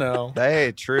it.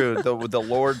 Hey, true. The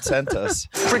Lord sent us.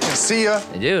 Freaking see ya,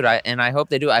 dude. I hope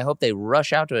they do. I hope they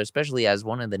rush out to it, especially as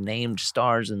one of the named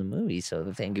stars in the movie.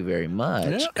 So thank you very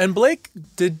much. Yeah. And Blake,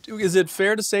 is it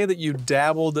fair to say that you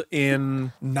dabbled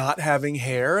in not having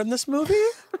hair in this movie?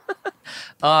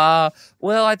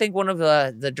 Well, I think one of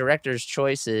the director's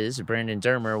choices, Brandon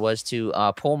Dermer, was to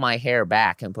pull my hair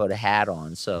back and put a hat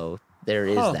on. So there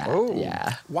is that. Oh.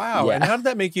 Yeah. Wow. Yeah. And how did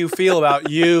that make you feel about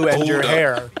you and your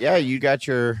hair? Yeah, you got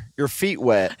your feet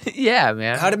wet. Yeah,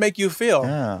 man. How did it make you feel?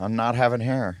 Yeah, I'm not having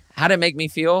hair. How did it make me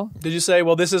feel? Did you say,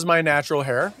 well, this is my natural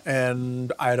hair,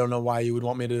 and I don't know why you would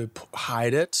want me to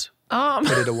hide it?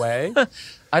 Put it away?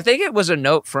 I think it was a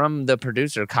note from the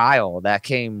producer, Kyle, that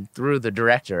came through the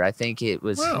director. I think it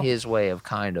was his way of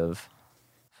kind of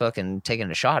fucking taking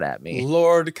a shot at me.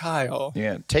 Lord Kyle.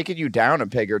 Yeah, taking you down a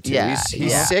peg or two. Yeah,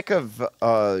 he's sick of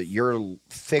your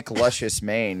thick, luscious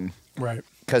mane. Right.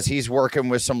 Because he's working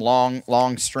with some long,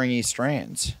 stringy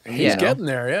strands. He's getting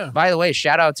there, yeah. By the way,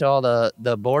 shout out to all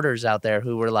the boarders out there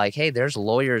who were like, hey, there's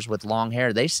lawyers with long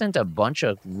hair. They sent a bunch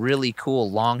of really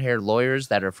cool long-haired lawyers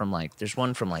that are from there's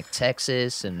one from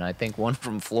Texas and I think one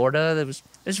from Florida.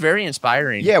 It's very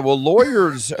inspiring. Yeah, well,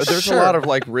 lawyers, there's a lot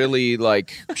of really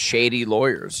shady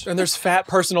lawyers. And there's fat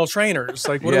personal trainers.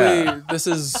 What do we, this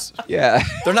is,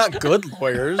 they're not good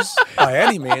lawyers by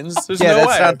any means. There's no way.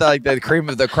 That's not the cream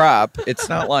of the crop. It's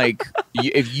not like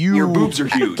if your boobs are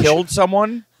huge. Killed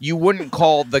someone, you wouldn't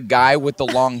call the guy with the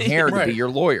long hair to be your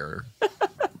lawyer.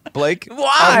 Blake?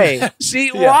 Why?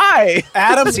 Why?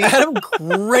 Adam,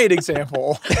 great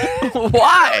example.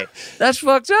 Why? That's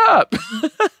fucked up.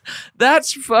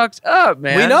 That's fucked up,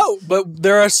 man. We know, but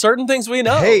there are certain things we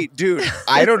know. Hey, dude,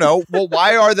 I don't know. Well,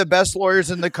 why are the best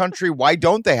lawyers in the country? Why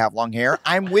don't they have long hair?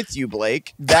 I'm with you,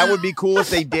 Blake. That would be cool if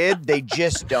they did. They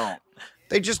just don't.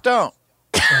 They just don't.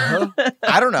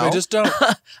 I don't know. They just don't.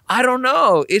 I don't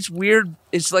know. It's weird.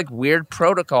 It's weird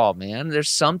protocol, man. There's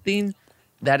something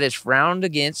that is frowned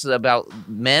against about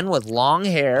men with long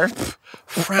hair.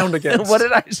 Frowned against. What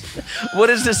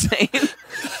is the saying?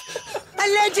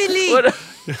 Allegedly.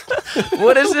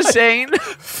 What is the saying?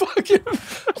 Fucking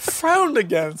frowned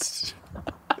against.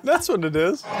 That's what it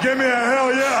is. Give me a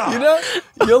hell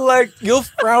yeah. You'll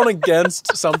frown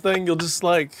against something. You'll just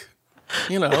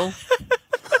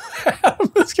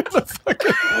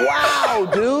Wow,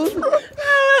 dude.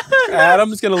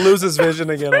 Adam's gonna lose his vision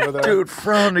again over there. Dude,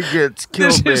 frowning gets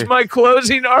killed This me. is my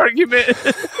closing argument.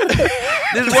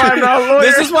 This is why I'm not a lawyer.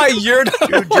 This is why you're not.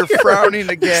 Dude, you're frowning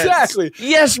against. Exactly.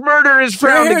 Yes, murder is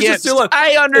frowned Your hair's against. just too long.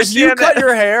 I understand.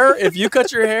 If you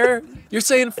cut your hair, you're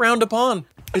saying frowned upon.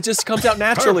 It just comes out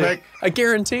naturally. Perfect. I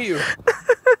guarantee you.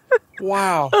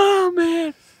 Wow. Oh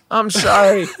man, I'm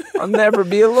sorry. I'll never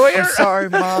be a lawyer. I'm sorry,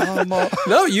 Mama.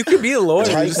 No, you can be a lawyer.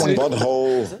 You Tight just one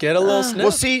butthole. get a little snip.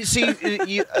 Well, see,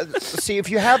 if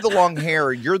you have the long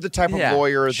hair, you're the type of Yeah,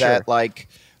 lawyer sure. that like.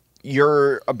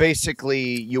 You're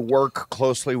basically you work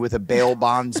closely with a bail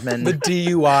bondsman. The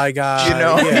DUI guy. You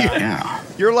know, Yeah.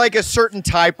 you're like a certain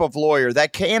type of lawyer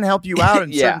that can help you out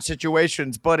in Yeah. certain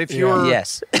situations. But if you're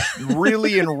Yes.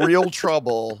 really in real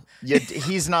trouble,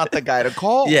 he's not the guy to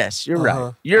call. Yes, you're Uh-huh.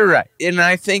 right. You're right. And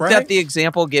I think Right? that the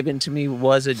example given to me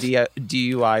was a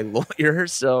DUI lawyer,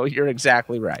 so you're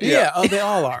exactly right. Yeah, oh, they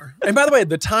all are. And by the way,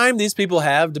 the time these people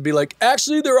have to be like,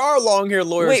 actually, there are long hair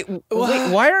lawyers. Wait,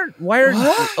 why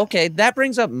are okay, that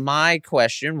brings up my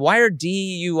question. Why are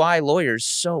DUI lawyers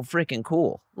so freaking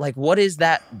cool? Like, what is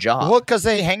that job? Well, because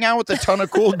they hang out with a ton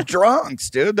of cool drunks,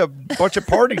 dude. A bunch of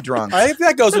party drunks. I think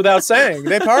that goes without saying.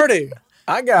 They party.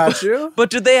 I got you. But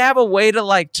do they have a way to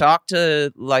like talk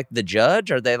to like the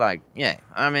judge? Are they like, yeah,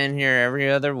 I'm in here every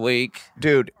other week,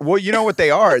 dude? Well, you know what they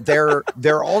are. They're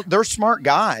smart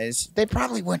guys. They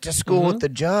probably went to school with the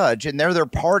judge, and they're their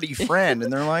party friend,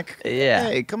 and they're like, Yeah.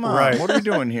 hey, come on, Right. what are we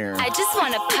doing here? I just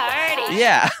want to party.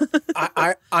 Yeah.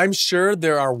 I'm sure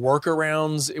there are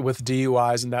workarounds with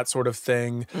DUIs and that sort of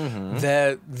thing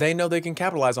that they know they can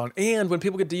capitalize on. And when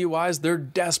people get DUIs, they're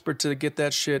desperate to get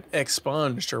that shit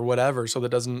expunged or whatever, so that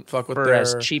doesn't fuck with For their.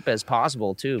 as cheap as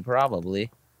possible, too,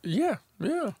 probably. Yeah.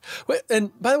 Wait,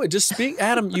 and by the way, just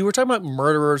Adam, you were talking about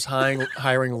murderers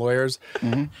hiring lawyers,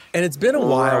 and it's been a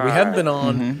while. We haven't been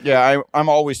on. Yeah, I'm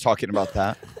always talking about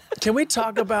that. Can we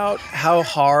talk about how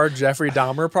hard Jeffrey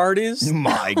Dahmer parties?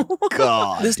 My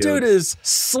God, This dude is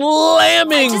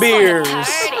slamming beers.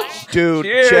 Dude,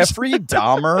 Cheers. Jeffrey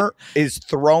Dahmer is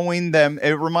throwing them.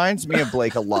 It reminds me of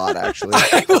Blake a lot, actually.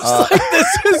 I was like,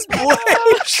 this is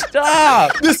Blake.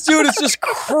 Stop. This dude is just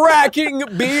cracking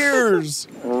beers.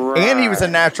 And he was a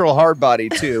natural hard body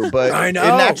too, but I know.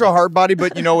 a natural hard body.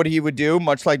 But you know what he would do,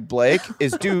 much like Blake,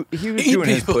 is he was Eat doing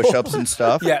his people. push-ups and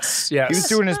stuff. Yes. He was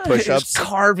doing his push-ups.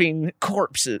 Carving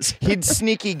corpses. He'd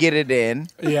sneaky get it in,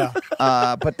 Yeah.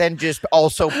 but then just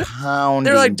also pounding.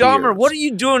 They're like, Dahmer, beers. what are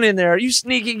you doing in there? Are you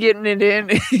sneaky getting it in?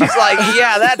 He's like,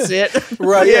 yeah, that's it.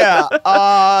 Right. Yeah,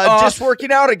 just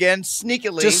working out again,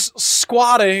 sneakily. Just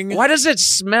squatting. Why does it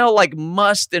smell like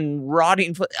must and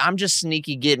rotting? I'm just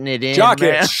sneaky getting it in, Jock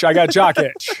man. itch. I got jock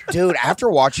itch. Dude, after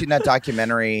watching that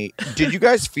documentary, did you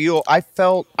guys feel? I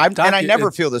felt, and I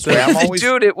never feel this way. I'm always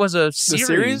Dude, it was a The series.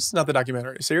 series? Not the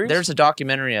documentary. Series? There's a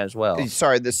documentary as well.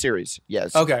 sorry, the series.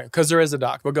 Yes. Okay, because there is a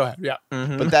doc. But go ahead. Yeah.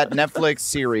 But that Netflix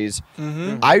series,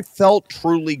 I felt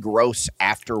truly gross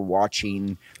after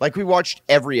watching. Like we watched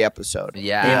every episode.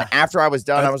 Yeah. And after I was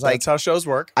done, I was like, that's how shows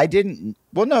work. I didn't.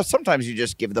 Well, no. Sometimes you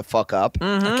just give the fuck up.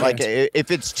 Like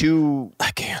if it's too,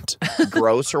 I can't.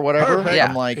 gross or whatever. Yeah.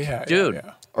 I'm like, Dude.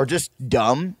 or just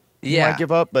dumb. You Yeah. might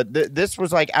give up. But this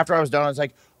was like after I was done, I was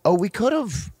like, oh, we could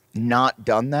have not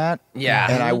done that. Yeah.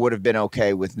 And I would have been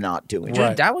okay with not doing Dude,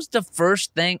 it. that was the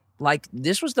first thing. Like,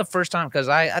 this was the first time, because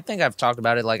I think I've talked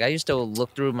about it. Like, I used to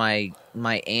look through my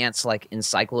aunt's, like,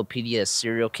 encyclopedia of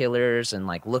serial killers and,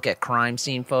 like, look at crime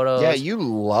scene photos. Yeah, you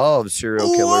love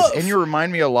serial killers, and you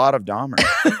remind me a lot of Dahmer.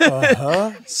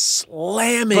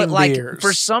 Slamming But, like, beers.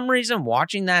 for some reason,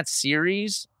 watching that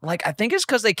series, like, I think it's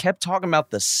because they kept talking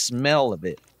about the smell of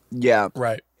it. Yeah.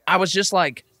 Right. I was just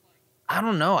like, I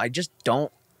don't know. I just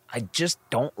don't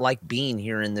like being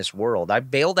here in this world. I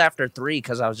bailed after 3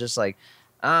 because I was just like,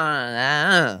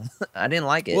 I didn't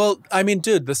like it. Well, I mean,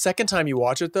 dude, the second time you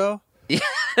watch it, though.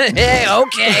 Hey,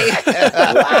 okay.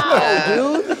 Wow,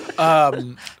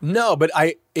 dude. No, but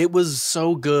it was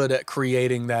so good at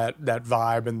creating that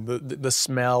vibe and the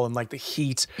smell and like the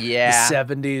heat. Yeah. The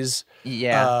 70s.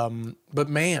 Yeah. But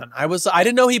man, I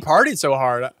didn't know he partied so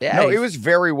hard. Yeah, No, it was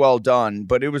very well done,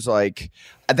 but it was like,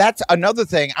 that's another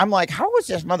thing. I'm like, how was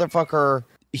this motherfucker?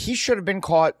 He should have been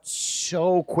caught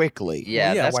so quickly.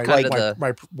 Yeah, that's white, kind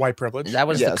of white privilege. that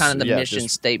was Yes, the kind of the yeah, mission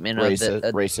just statement of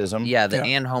the racism. Yeah, Yeah.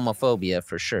 and homophobia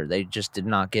for sure. They just did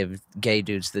not give gay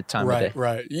dudes the time of Right, day.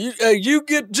 right. You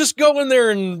just go in there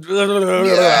and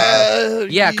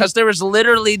Yeah, because there was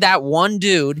literally that one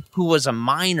dude who was a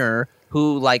minor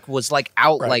who like was like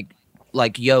out Right. like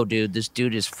like, yo, dude, this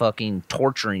dude is fucking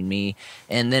torturing me.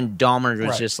 And then Dahmer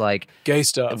was just like, gay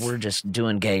stuff. We're just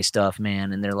doing gay stuff,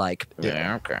 man. And they're like,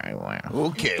 yeah, okay, well,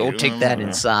 okay, go take that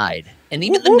inside. And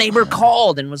even the neighbor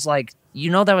called and was like, you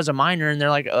know that was a minor? And they're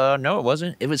like, no, it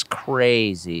wasn't. It was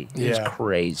crazy. It was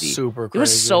crazy. Super crazy. It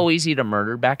was so easy to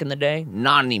murder back in the day.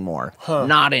 Not anymore.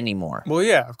 Not anymore. Well,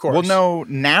 yeah, of course. Well, no,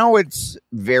 now it's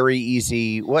very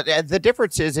easy. What the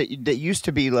difference is, it used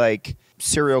to be like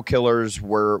serial killers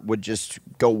would just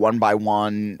go one by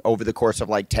one over the course of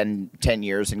like 10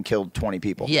 years and killed 20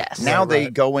 people. Yes. Now they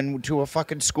go into a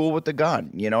fucking school with a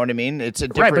gun. You know what I mean? It's a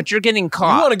different... Right, but you're getting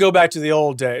caught. You want to go back to the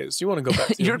old days. You want to go back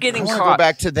to You're getting I caught. Go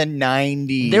back to the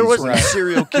 90s. There was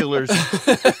serial killers.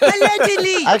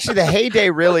 Allegedly. Actually, the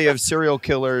heyday really of serial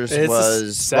killers It's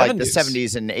was the like the 70s.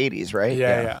 70s and 80s, right?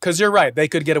 Yeah. Because you're right. They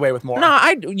could get away with more.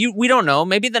 No, we don't know.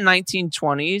 Maybe the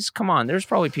 1920s. Come on, there's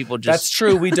probably people just... That's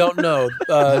true. We don't know.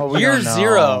 we Year don't know.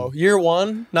 zero, year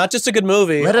one, not just a good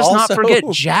movie. Let us also... not forget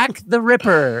Jack the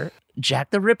Ripper.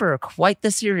 Jack the Ripper, quite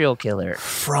the serial killer.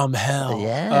 From hell.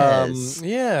 Yes.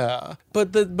 Yeah.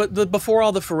 But before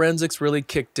all the forensics really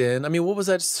kicked in, I mean, what was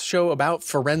that show about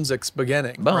forensics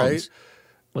beginning? Bones. Right?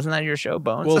 Wasn't that your show,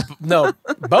 Bones? Well, no.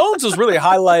 Bones was really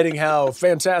highlighting how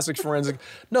fantastic forensic.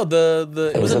 No, it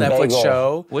was a Netflix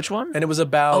show. Which one? And it was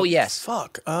about. Oh, yes.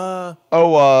 Fuck. The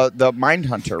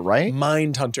Mindhunter, right?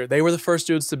 Mindhunter. They were the first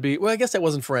dudes to be. Well, I guess that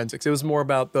wasn't forensics. It was more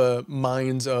about the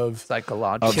minds of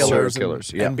psychological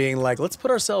killers, and being like, let's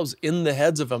put ourselves in the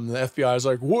heads of them. The FBI is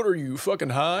like, what are you,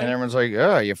 fucking high? And everyone's like,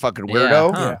 oh, you fucking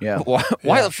weirdo. Yeah.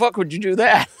 Why the fuck would you do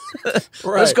that?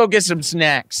 Right. Let's go get some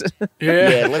snacks.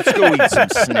 Yeah, let's go eat some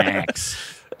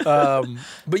snacks.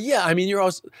 But yeah, I mean,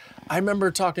 I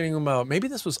remember talking about, maybe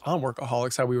this was on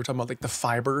Workaholics, how we were talking about like the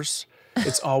fibers.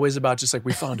 It's always about just like,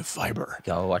 we found a fiber.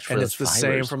 Go watch for and those it's the fibers.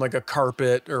 same from like a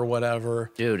carpet or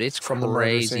whatever. Dude, it's from the murder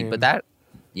crazy. scene. But that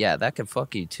could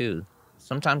fuck you too.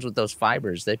 Sometimes with those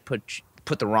fibers, they put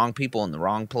the wrong people in the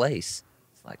wrong place.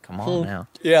 It's like, come on now.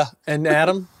 Yeah. And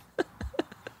Adam?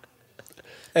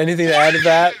 Anything to add to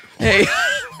that? Hey,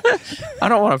 I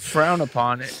don't want to frown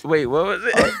upon it. Wait, what was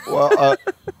it?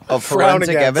 Of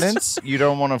forensic evidence, you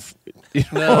don't want to. You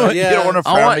don't want to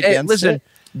frown against listen, it.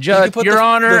 Judge, Your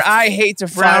Honor, I hate to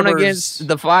frown fibers. against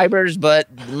the fibers, but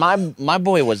my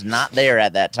boy was not there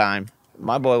at that time.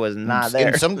 My boy was not there.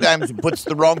 And sometimes it puts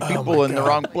the wrong people in the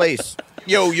wrong place.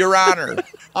 Yo, Your Honor,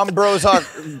 I'm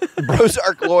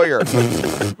Brozark lawyer.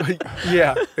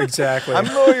 Yeah, exactly. I'm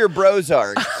lawyer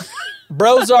Brozark.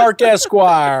 Brozark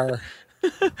Esquire.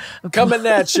 Coming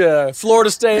at you. Florida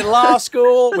State Law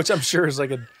School, which I'm sure is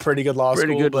like a pretty good law school.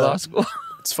 Pretty good law school.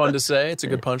 It's fun to say. It's a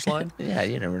good punchline. Yeah,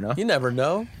 you never know. You never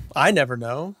know. I never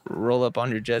know. Roll up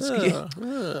on your jet ski.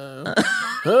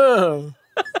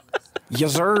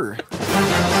 Yes, sir.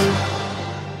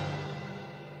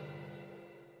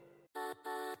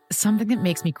 Something that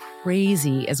makes me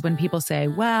crazy is when people say,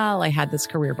 well, I had this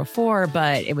career before,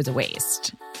 but it was a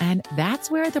waste. And that's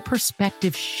where the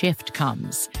perspective shift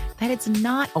comes, that it's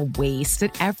not a waste,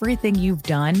 that everything you've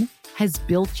done has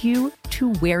built you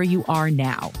to where you are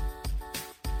now.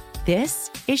 This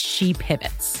is She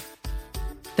Pivots,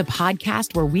 the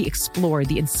podcast where we explore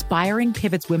the inspiring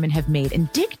pivots women have made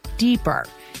and dig deeper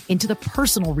into the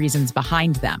personal reasons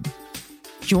behind them.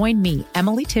 Join me,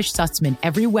 Emily Tish Sussman,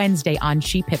 every Wednesday on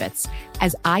She Pivots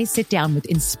as I sit down with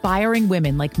inspiring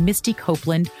women like Misty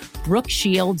Copeland, Brooke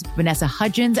Shields, Vanessa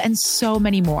Hudgens, and so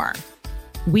many more.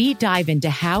 We dive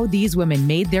into how these women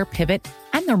made their pivot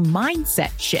and their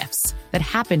mindset shifts that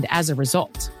happened as a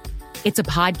result. It's a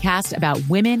podcast about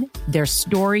women, their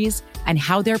stories, and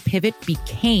how their pivot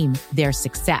became their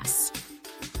success.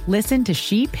 Listen to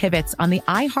She Pivots on the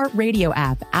iHeartRadio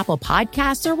app, Apple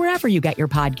Podcasts, or wherever you get your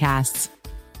podcasts.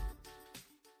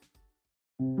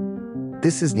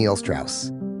 This is Neil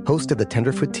Strauss, host of the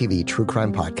Tenderfoot TV true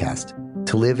crime podcast,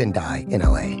 To Live and Die in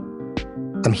LA.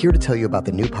 I'm here to tell you about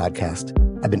the new podcast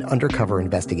I've been undercover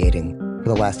investigating for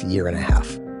the last year and a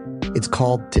half. It's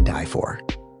called To Die For.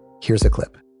 Here's a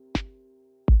clip.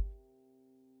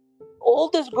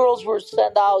 All these girls were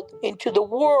sent out into the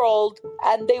world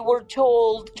and they were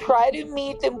told, try to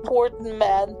meet important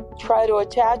men, try to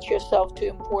attach yourself to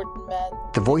important men.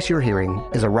 The voice you're hearing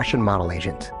is a Russian model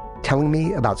agent telling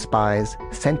me about spies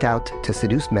sent out to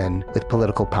seduce men with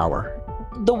political power.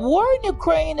 The war in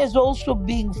Ukraine is also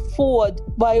being fought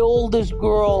by all these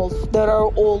girls that are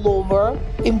all over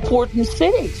important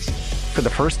cities. For the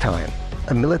first time,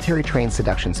 a military-trained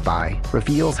seduction spy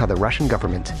reveals how the Russian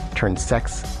government turned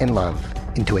sex and love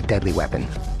into a deadly weapon.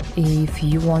 If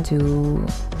you want to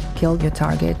kill your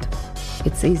target,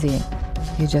 it's easy.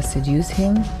 You just seduce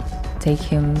him, take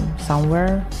him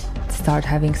somewhere, start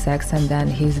having sex and then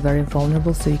he's very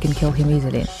vulnerable, so you can kill him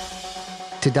easily.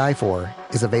 To Die For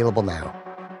is available now.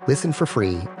 Listen for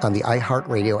free on the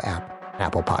iHeartRadio app,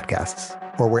 Apple Podcasts,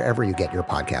 or wherever you get your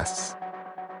podcasts.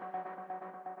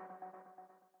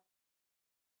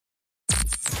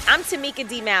 I'm Tamika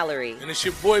D. Mallory. And it's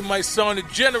your boy, my son, the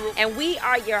General. And we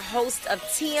are your hosts of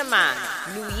TMI.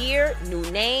 New year, new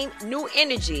name, new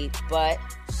energy, but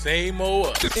same old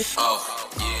us. Oh,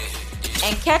 yeah.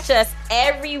 And catch us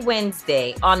every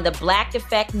Wednesday on the Black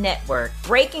Effect Network,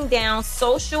 breaking down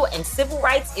social and civil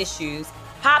rights issues,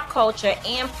 pop culture,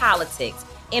 and politics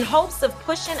in hopes of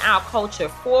pushing our culture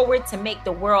forward to make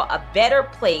the world a better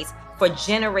place for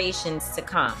generations to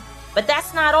come. But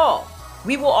that's not all.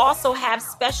 We will also have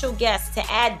special guests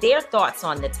to add their thoughts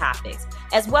on the topics,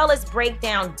 as well as break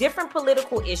down different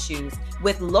political issues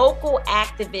with local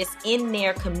activists in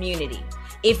their community.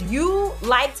 If you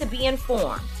like to be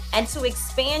informed and to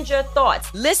expand your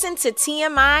thoughts, listen to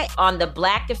TMI on the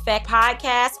Black Effect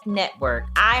Podcast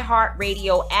Network,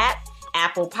 iHeartRadio app,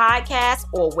 Apple Podcasts,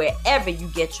 or wherever you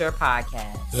get your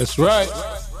podcasts. That's right.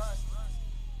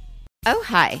 Oh,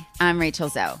 hi, I'm Rachel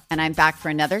Zoe, and I'm back for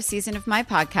another season of my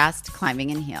podcast,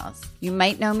 Climbing in Heels. You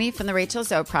might know me from the Rachel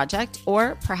Zoe Project,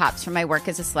 or perhaps from my work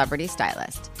as a celebrity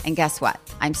stylist. And guess what?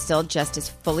 I'm still just as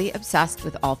fully obsessed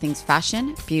with all things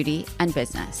fashion, beauty, and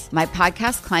business. My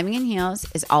podcast, Climbing in Heels,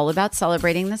 is all about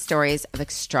celebrating the stories of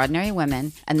extraordinary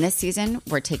women, and this season,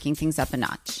 we're taking things up a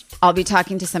notch. I'll be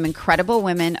talking to some incredible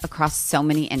women across so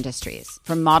many industries,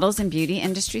 from models and beauty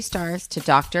industry stars to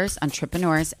doctors,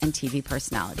 entrepreneurs, and TV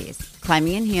personalities.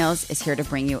 Climbing in Heels is here to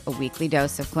bring you a weekly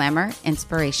dose of glamour,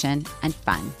 inspiration, and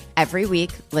fun. Every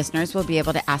week, listeners will be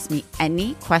able to ask me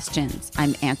any questions.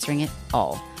 I'm answering it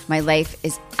all. My life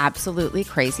is absolutely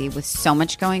crazy with so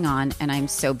much going on, and I'm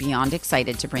so beyond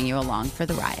excited to bring you along for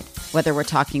the ride. Whether we're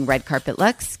talking red carpet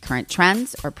looks, current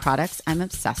trends, or products I'm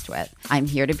obsessed with, I'm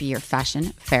here to be your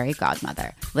fashion fairy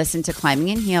godmother. Listen to Climbing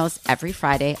in Heels every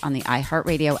Friday on the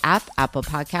iHeartRadio app, Apple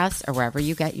Podcasts, or wherever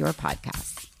you get your podcasts.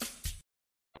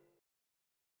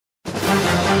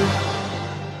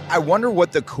 I wonder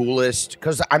what the coolest,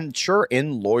 because I'm sure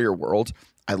in lawyer world,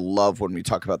 I love when we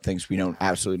talk about things we know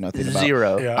absolutely nothing about.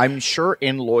 Zero. Yeah. I'm sure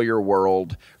in lawyer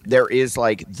world, there is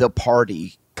like the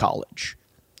party college.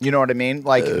 You know what I mean?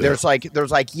 Like there's like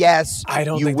yes, I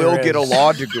don't you think will there get a is.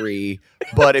 law degree,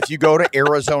 but if you go to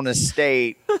Arizona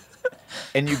State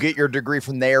and you get your degree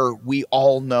from there, we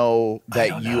all know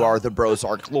that you are the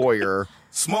Brozark lawyer.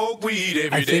 Smoke weed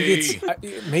every I think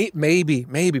it's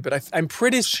maybe, but I'm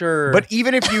pretty sure. But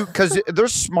even if you, because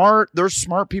there's smart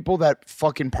people that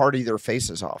fucking party their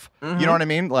faces off. Mm-hmm. You know what I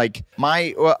mean? Like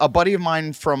a buddy of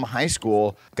mine from high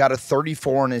school got a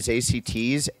 34 on his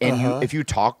ACTs, and if you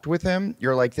talked with him,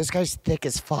 you're like, this guy's thick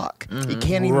as fuck. He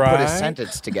can't even put a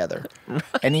sentence together,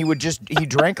 and he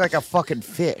drank like a fucking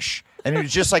fish, and he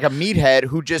was just like a meathead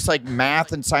who just like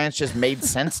math and science just made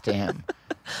sense to him.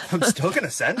 I'm still going to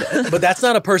send it. But that's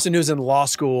not a person who's in law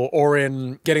school or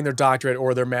in getting their doctorate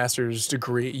or their master's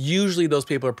degree. Usually those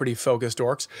people are pretty focused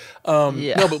dorks.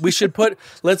 No, but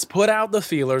let's put out the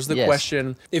feelers, the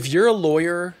question. If you're a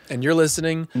lawyer and you're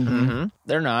listening.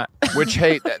 They're not. Which,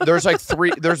 hey,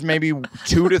 there's maybe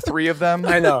 2 to 3 of them.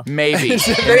 I know. Maybe.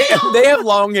 they have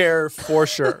long hair for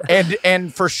sure.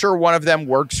 And for sure one of them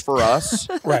works for us.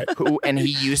 Right. And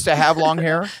he used to have long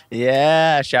hair.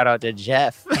 Yeah. Shout out to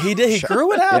Jeff. He did. He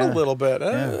grew it out a little bit.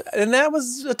 And that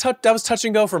was touch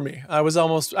and go for me. I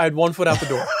had 1 foot out the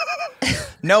door.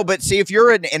 No, but see, if you're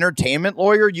an entertainment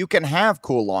lawyer, you can have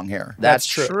cool long hair. That's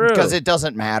true. Because it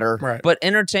doesn't matter. Right. But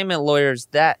entertainment lawyers,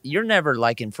 that you're never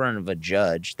like in front of a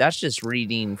judge. That's just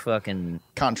reading fucking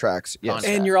contracts. Yes.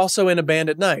 And you're also in a band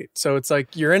at night. So it's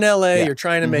like you're in LA, you're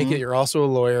trying to make it, you're also a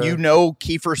lawyer. You know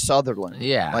Kiefer Sutherland.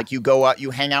 Yeah. Like you go out, you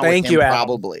hang out with him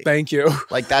probably. Thank you.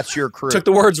 Like that's your crew. Took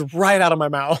the words right out of my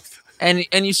mouth. And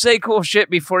you say cool shit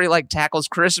before he like tackles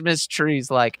Christmas trees.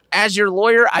 Like, as your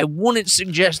lawyer, I wouldn't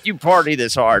suggest you party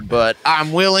this hard, but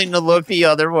I'm willing to look the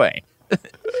other way.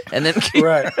 And then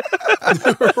right.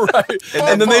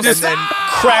 And then they just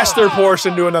crash their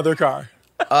Porsche into another car.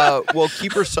 Well,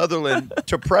 Kiefer Sutherland,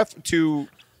 to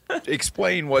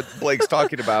explain what Blake's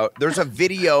talking about, there's a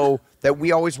video that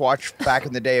we always watched back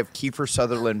in the day of Kiefer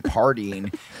Sutherland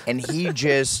partying, and he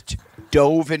just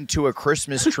dove into a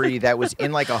Christmas tree that was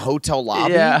in like a hotel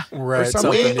lobby. Yeah. Right.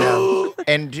 Something.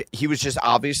 And he was just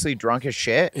obviously drunk as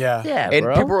shit. Yeah. Yeah, And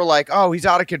bro. people were like, oh, he's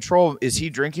out of control. Is he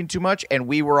drinking too much? And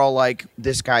we were all like,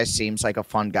 this guy seems like a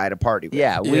fun guy to party with.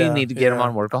 Yeah, we need to get him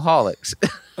on Workaholics.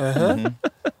 Uh-huh.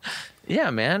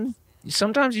 Yeah, man.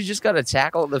 Sometimes you just got to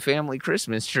tackle the family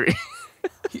Christmas tree.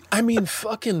 I mean,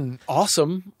 fucking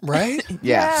awesome, right?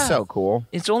 Yeah, so cool.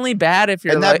 It's only bad if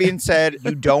you're And that like, being said,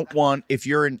 you don't want, if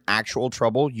you're in actual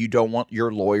trouble, you don't want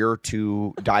your lawyer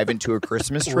to dive into a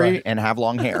Christmas tree Right. and have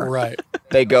long hair. Right.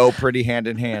 They go pretty hand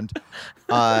in hand.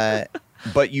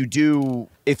 But you do,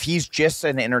 if he's just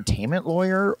an entertainment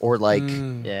lawyer or like,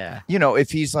 yeah, you know,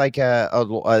 if he's like a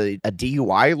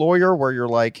DUI lawyer where you're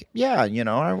like, yeah, you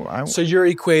know, I So you're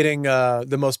equating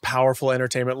the most powerful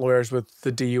entertainment lawyers with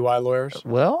the DUI lawyers?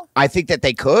 Well, I think that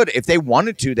they could, if they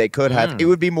wanted to, they could have. It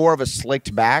would be more of a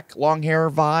slicked back long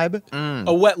hair vibe.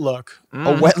 A wet look.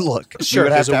 A wet look. Sure, you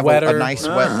would have there's to a have wetter- a nice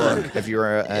wet look if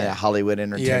you're a Hollywood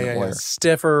entertainment lawyer.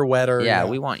 Stiffer, wetter. yeah,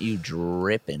 we want you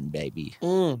dripping, baby.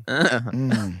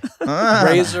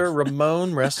 Razor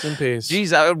Ramon, rest in peace.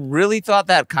 Jeez, I really thought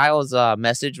that Kyle's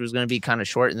message was going to be kind of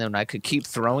short, and then I could keep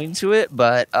throwing to it.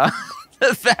 But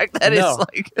the fact that No. it's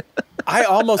like, I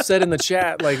almost said in the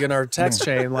chat, like in our text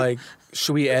chain, like,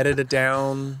 should we edit it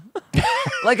down?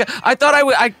 like I thought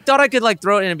I could like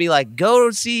throw it in and be like,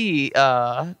 go see.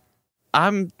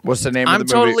 What's the name of I'm the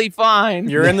movie? totally fine.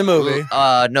 You're in the movie.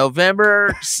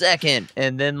 November 2nd,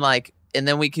 and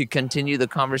then we could continue the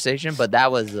conversation. But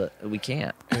that was we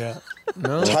can't. Yeah.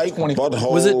 No. Tight one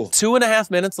butthole. Was it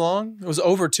 2.5 minutes long? It was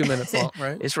over 2 minutes long,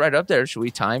 right? It's right up there. Should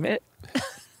we time it?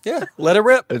 Yeah. Let it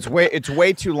rip. It's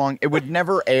way too long. It would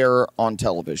never air on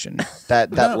television.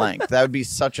 That length. That would be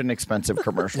such an expensive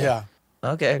commercial. Yeah.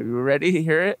 Okay, you ready to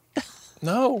hear it?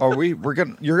 No.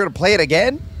 You're gonna play it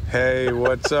again? Hey,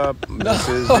 what's up? This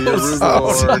is the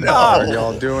Arugula Lord. How are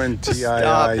y'all doing, TII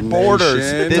Nation? Borders.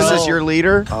 This is your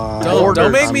leader.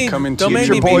 Don't make me. Don't make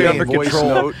me be via mean. voice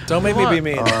note. Don't make me be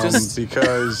mean. Just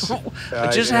because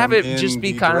just I have am it just in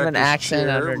be the kind of an director's accent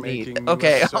chair underneath. making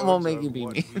Okay, I episodes won't make you of be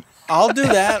what- mean. I'll do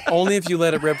that only if you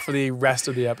let it rip for the rest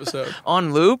of the episode.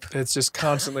 On loop? It's just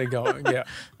constantly going. Yeah.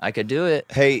 I could do it.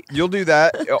 Hey, you'll do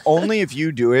that only if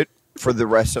you do it for the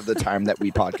rest of the time that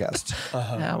we podcast.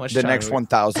 How much The time next do we-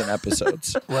 1,000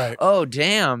 episodes. Right. Oh,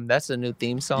 damn. That's a new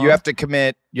theme song. You have to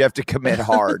commit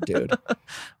hard, dude.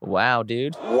 Wow,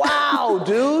 dude. Wow,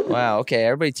 dude. Wow. Okay,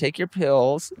 everybody take your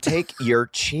pills. Take your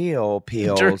chill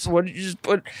pills. Dirk,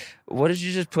 what did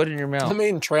you just put in your mouth? I'm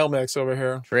eating trail mix over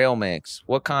here. Trail mix.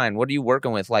 What kind? What are you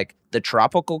working with? Like the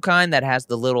tropical kind that has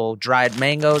the little dried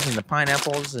mangoes and the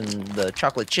pineapples and the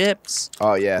chocolate chips?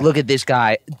 Oh yeah. Look at this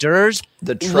guy. Durs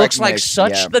The Trek looks like mix,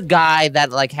 such yeah. the guy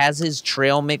that like has his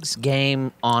trail mix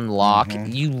game on lock.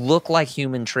 Mm-hmm. You look like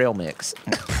human trail mix.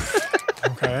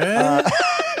 Okay.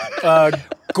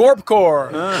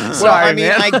 Gorpcore. Sorry, I mean,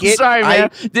 man. I get- Sorry,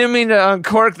 man. Didn't mean to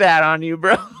uncork that on you,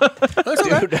 bro.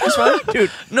 Dude, that's fine.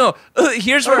 Dude, no.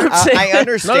 Here's what I'm saying. I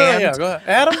understand. No, yeah, go ahead.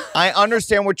 Adam? I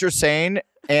understand what you're saying,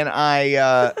 and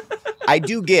I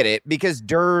do get it because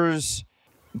Durs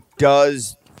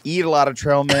does eat a lot of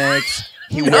trail mix.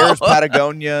 He wears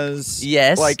Patagonias.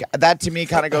 Yes. Like that to me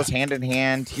kind of goes hand in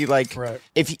hand. He like Right.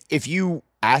 if you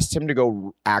asked him to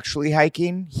go actually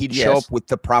hiking, he'd show Yes. up with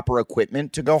the proper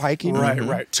equipment to go hiking. Right,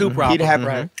 right. Too proper. He'd have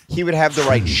right. he would have the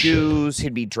right shoes.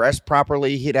 He'd be dressed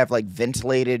properly. He'd have like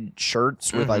ventilated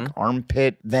shirts with like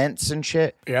armpit vents and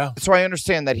shit. Yeah. So I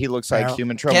understand that he looks like Yeah.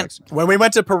 human trail Can't- mix. When we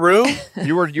went to Peru,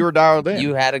 You were dialed in.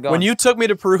 You had to go. when you took me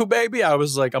to Peru, baby, I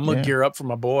was like, I'm going to gear up for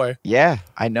my boy. Yeah,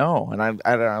 I know, and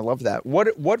I love that.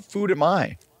 What food am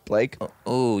I, Blake?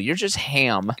 Oh, you're just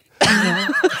ham.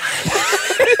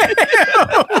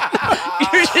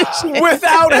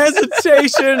 Without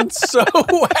hesitation, so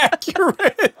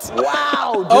accurate.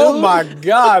 Wow, dude. Oh my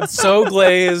God, so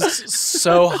glazed,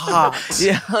 so hot,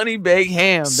 Yeah, honey baked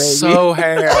ham, baby. so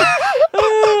ham.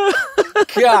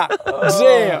 God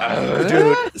damn.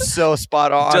 Dude, so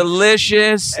spot on.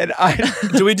 Delicious. And I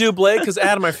Do we do Blake? Because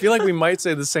Adam, I feel like we might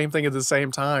say the same thing at the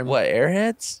same time. What,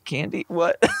 Airheads? Candy?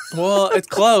 What? Well, it's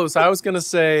close. I was gonna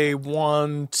say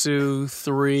 1, 2,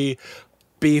 3,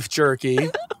 beef jerky,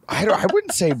 I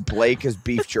wouldn't say Blake is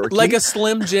beef jerky. like a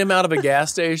Slim Jim out of a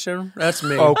gas station. That's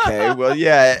me. Okay, well,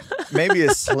 yeah, maybe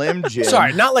a Slim Jim.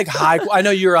 Sorry, not like high. I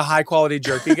know you're a high quality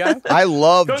jerky guy. I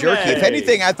love jerky. If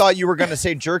anything, I thought you were going to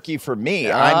say jerky for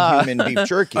me. I'm human beef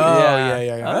jerky. Oh yeah,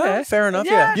 yeah, yeah. Okay. Oh, fair enough.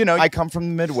 Yeah. You know, I come from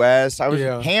the Midwest.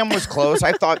 Yeah. Ham was close.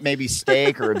 I thought maybe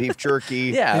steak or a beef jerky.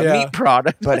 Yeah, Yeah. meat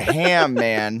product. But ham,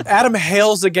 man. Adam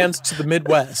hails against the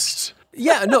Midwest.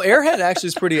 Yeah, no, Airhead actually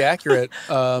is pretty accurate.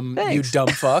 You dumb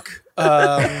fuck.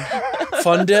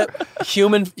 Fun dip,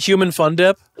 human fun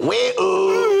dip.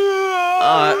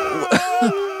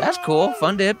 That's cool.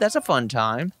 Fun dip. That's a fun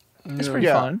time. That's pretty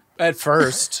Yeah. fun. At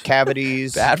first,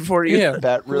 Cavities. Bad for you.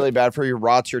 yeah, Really bad for you.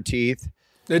 Rots your teeth.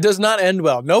 it does not end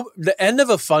well. No, the end of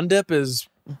a fun dip is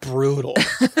brutal.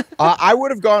 I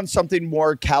would have gone something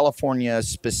more California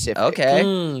specific.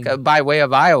 Okay. By way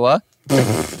of Iowa.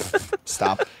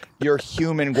 Stop. Your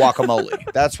human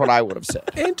guacamole. That's what I would have said.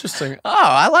 Interesting. Oh,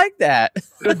 I like that.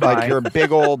 Like your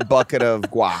big old bucket of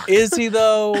guac. Is he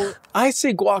though? I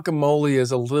see guacamole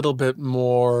as a little bit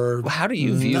more. How do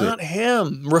you view not it?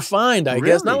 him, refined, I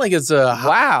guess. Not like it's a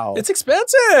wow. It's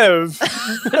expensive.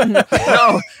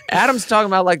 No, Adam's talking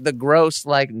about like the gross,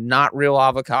 like not real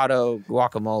avocado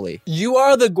guacamole. You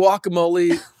are the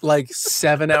guacamole like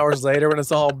 7 hours later when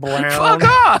it's all brown. Fuck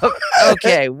off.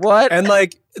 Okay, what? And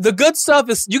like the good stuff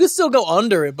is you can still go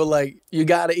under it, but like you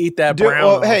got to eat that Dude, brown.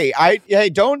 well, off. hey,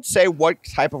 don't say what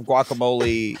type of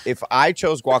guacamole. If I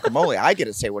chose guacamole, I get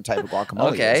to say what type of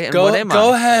guacamole. Okay, is. and what am I?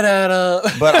 Go ahead,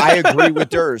 Adam. But I agree with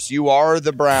Durs. You are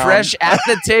the brown. Fresh at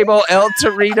the table, El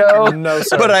Torito. No,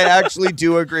 sir. But I actually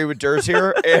do agree with Durs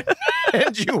here,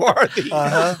 and you are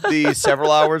the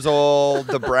several hours old,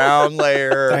 the brown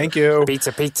layer. Thank you.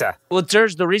 Pizza. Well,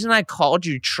 Durs, the reason I called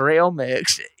you trail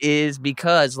mix is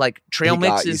because like trail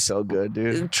mix is so good,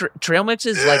 dude. Trail mix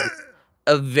is like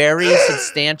a very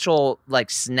substantial like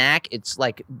snack. It's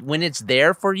like when it's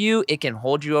there for you, it can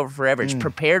hold you over forever. It's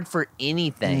prepared for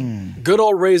anything. Good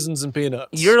old raisins and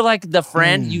peanuts. You're like the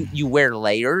friend you wear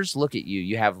layers. Look at you.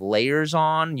 You have layers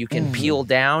on. You can peel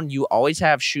down. You always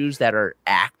have shoes that are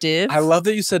active. I love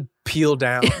that you said peel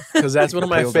down because that's one of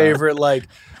my favorite. Like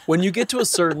when you get to a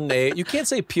certain age, you can't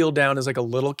say peel down as like a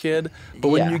little kid, but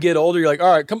when you get older, you're like,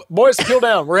 all right, come boys, peel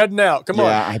down. We're heading out. Come on.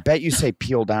 Yeah, I bet you say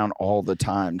peel down all the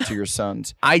time to your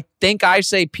sons. I think I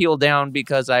say peel down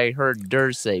because I heard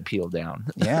Durs say peel down.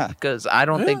 Yeah. Because I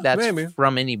don't think that's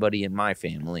from anybody in my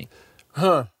family.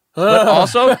 Huh. But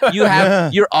also,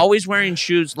 you're always wearing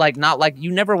shoes like not like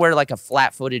you never wear like a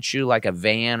flat-footed shoe like a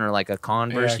Van or like a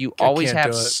Converse. Yeah, you I always can't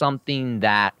have do it. something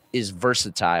that is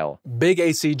versatile. Big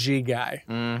ACG guy.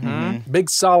 Big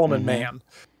Solomon man.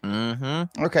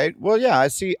 Okay. Well, yeah, I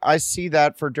see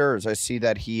that for Durs. I see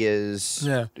that he is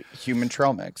human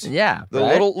trail mix. Yeah. The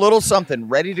little something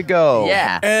ready to go.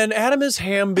 Yeah. And Adam is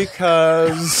ham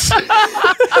because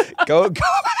go.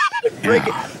 Break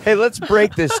it. Hey, let's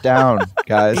break this down,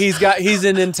 guys. he's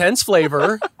an intense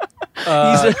flavor.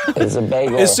 It's a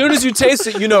bagel. As soon as you taste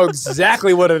it, you know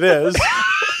exactly what it is.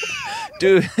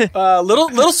 Dude,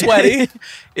 little sweaty.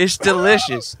 It's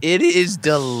delicious. It is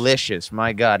delicious.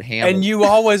 My God, ham. And you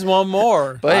always want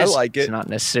more. But I like it. It's not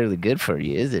necessarily good for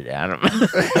you, is it, Adam?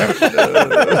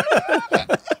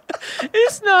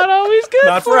 It's not always good.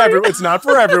 Not for everyone. It's not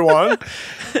for everyone.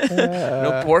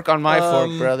 No pork on my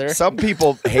fork, brother. Some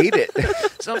people hate it.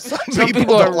 Some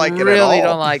people don't like it at really all.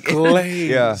 don't like it.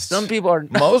 Glazed. Yeah. Some people are.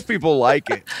 Most people like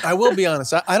it. I will be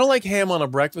honest. I don't like ham on a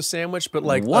breakfast sandwich, but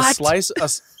like a What? slice.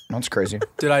 That's crazy.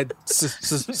 Did I?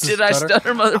 Did I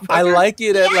stutter, motherfucker? I like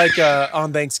it at like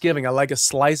on Thanksgiving. I like a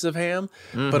slice of ham,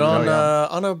 but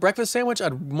on a breakfast sandwich,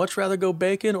 I'd much rather go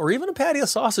bacon or even a patty of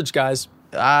sausage, guys.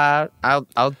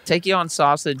 I'll take you on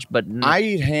sausage, but I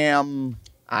eat ham.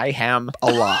 I ham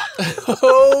a lot.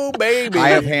 Oh baby, I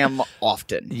have ham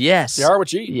often. Yes, you are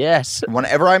what you eat. Yes.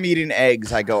 Whenever I'm eating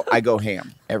eggs, I go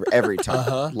ham every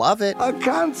time. Love it. I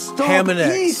can't stop Ham and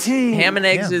eggs. eating. Ham and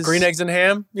eggs is Green eggs and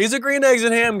ham. He's a green eggs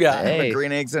and ham guy. Hey. I'm a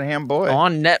green eggs and ham boy.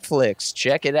 on Netflix.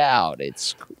 Check it out.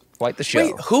 It's quite the show.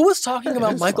 Wait, who was talking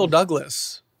about Michael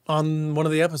Douglas on one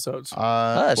of the episodes?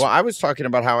 Well, I was talking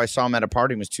about how I saw him at a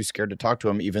party and was too scared to talk to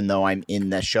him, even though I'm in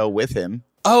the show with him.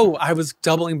 Oh, I was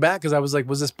doubling back because I was like,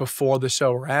 was this before the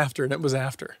show or after? And it was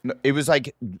after. No, it was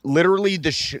like literally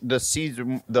the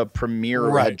season, the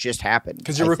premiere had just happened.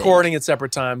 Because you're recording at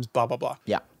separate times, blah, blah, blah.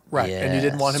 Yeah. Right. And you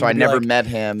didn't want him so to I be never like, met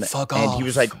him. Fuck and off. he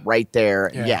was like right there.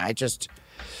 Yeah.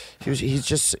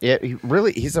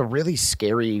 He's a really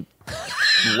scary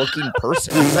looking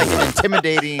person. He's like an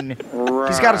intimidating.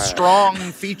 He's got a strong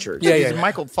features. He's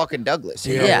Michael fucking Douglas.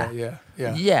 You know?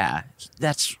 Yeah,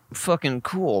 that's fucking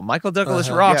cool. Michael Douglas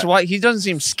rocks. Why he doesn't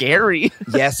seem scary?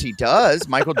 Yes, he does.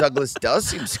 Michael Douglas does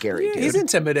seem scary. Yeah, dude. he's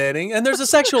intimidating, and there's a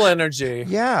sexual energy.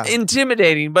 Yeah,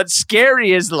 intimidating, but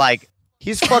scary is like.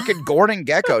 He's fucking Gordon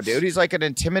Gekko, dude. He's like an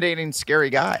intimidating,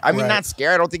 scary guy. I mean, Right. not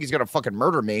scary. I don't think he's gonna fucking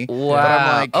murder me. Wow. But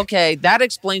I'm like, okay, that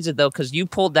explains it though, because you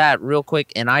pulled that real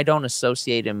quick, and I don't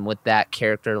associate him with that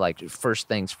character. Like first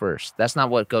things first. That's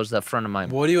not what goes to the front of my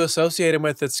mind. What do you associate him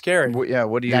with that's scary? what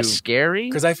do you? That's scary.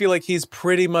 Because I feel like he's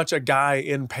pretty much a guy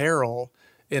in peril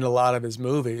in a lot of his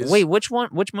movies. Wait, which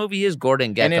movie is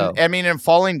Gordon Gekko? And in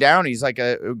Falling Down, he's like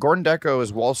Gordon Gekko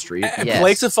is Wall Street. Yes.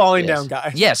 Blake's a Falling Down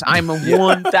guy. Yes, I'm a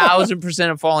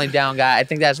 1,000% a Falling Down guy. I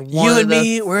think that's one You of and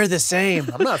me, we're the same.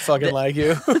 I'm not fucking like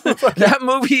you. That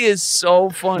movie is so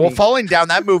funny. Well, Falling Down,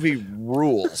 that movie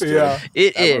rules. Dude. Yeah.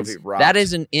 It That is. movie rocks. That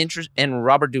is an interest, and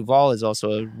Robert Duvall is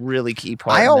also a really key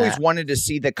part. I in always that. wanted to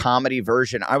see the comedy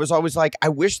version. I was always like, I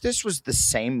wish this was the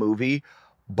same movie,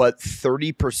 but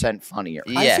 30% funnier.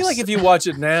 I feel like if you watch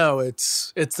it now,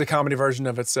 it's the comedy version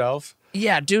of itself.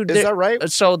 Yeah, dude. Is that right?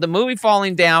 So the movie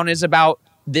Falling Down is about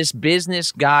this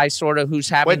business guy sort of who's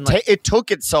having It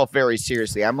took itself very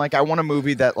seriously. I'm like, I want a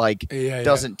movie that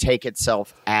doesn't take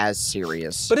itself as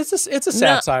serious. But it's a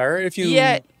satire. If you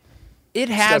it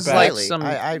has step like back. some.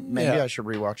 Maybe I should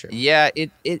rewatch it. Yeah,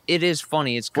 it is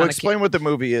funny. It's kind Well, of explain what the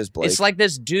movie is, Blake. It's like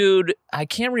this dude. I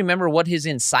can't remember what his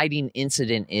inciting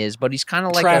incident is, but he's kind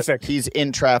of like traffic. He's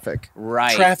in traffic.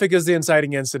 Right. Traffic is the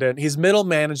inciting incident. He's middle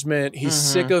management. He's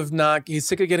Mm-hmm. He's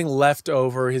sick of getting left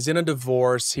over. He's in a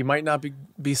divorce. He might not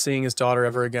be seeing his daughter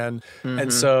ever again. Mm-hmm.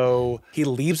 And so he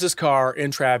leaves his car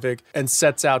in traffic and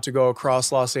sets out to go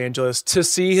across Los Angeles to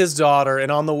see his daughter.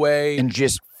 And on the way, And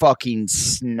just fucking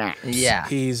snaps. Yeah.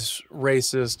 he's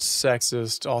racist,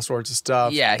 sexist, all sorts of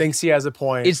stuff. Yeah. Thinks he has a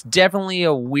point. It's definitely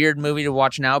a weird movie to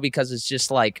watch now because it's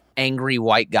just like angry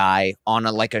white guy on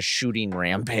a shooting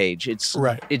rampage. It's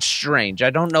strange. I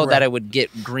don't know that it would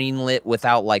get greenlit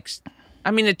without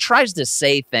it tries to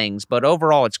say things, but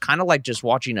overall it's kind of like just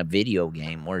watching a video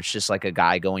game where it's just like a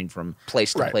guy going from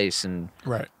place to place and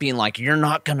being like, "You're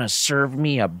not gonna serve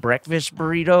me a breakfast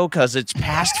burrito because it's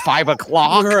past 5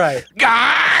 o'clock." Right.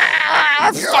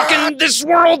 Fucking this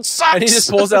world sucks. And he just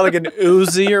pulls out like an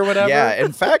Uzi or whatever. Yeah,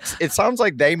 in fact, it sounds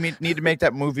like they need to make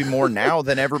that movie more now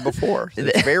than ever before.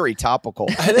 It's very topical.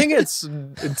 I think it's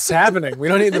happening. We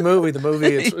don't need the movie. The movie,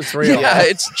 it's real. Yeah,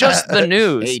 it's just the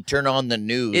news. Hey, turn on the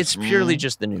news. It's purely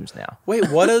just the news now. Wait,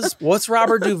 what's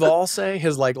Robert Duvall say?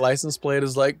 His license plate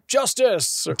is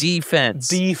justice. Defense.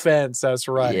 That's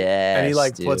right. Yes, and he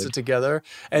puts dude. it together.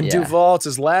 And Yeah. Duvall, it's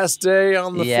his last day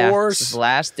on the It's force. his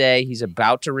last day. He's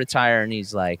about to retire, and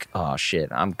he's like, "Oh shit,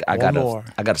 I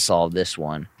gotta solve this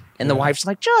one." And the wife's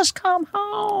like, "Just come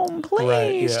home, please.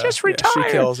 Right, yeah. Just Yeah, retire."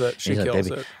 she kills it. She He's like, kills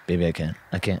baby, it. Baby, I can't.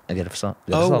 I gotta solve.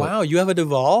 Oh wow, you have a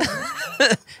Duvall?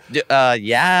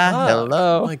 Yeah.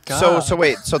 Hello. Oh my god. So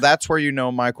wait, so that's where you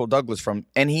know Michael Douglas from,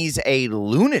 and he's a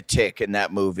lunatic in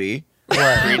that movie.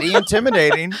 Pretty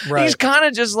intimidating. He's kind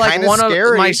of just like Kinda one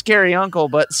scary. of my scary uncle,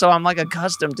 but so I'm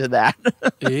accustomed to that.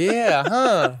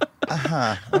 Yeah,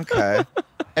 huh? Okay.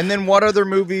 And then what other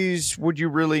movies would you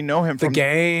really know him from? The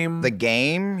Game. The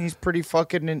Game? He's pretty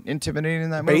fucking intimidating in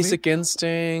that movie. Basic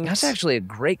Instinct. That's actually a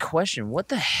great question. What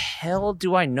the hell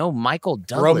do I know Michael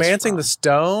Douglas Romancing from? the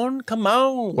Stone. Come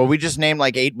on. Well, we just named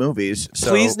 8 movies. So.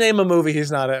 Please name a movie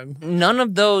he's not in. None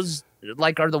of those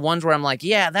are the ones where I'm like,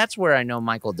 yeah, that's where I know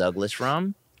Michael Douglas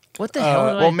from. What the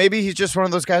hell? Well, maybe he's just one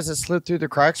of those guys that slid through the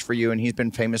cracks for you, and he's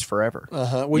been famous forever.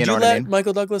 Would you know what let I mean?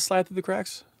 Michael Douglas slide through the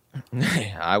cracks?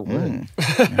 I would.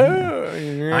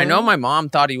 I know my mom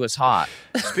thought he was hot.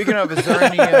 Speaking of, is there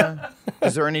any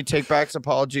takebacks,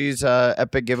 apologies,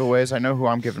 epic giveaways? I know who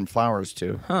I'm giving flowers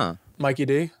to. Huh? Mikey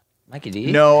D. Mikey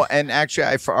D. No, and actually,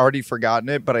 I've already forgotten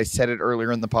it, but I said it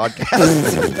earlier in the podcast.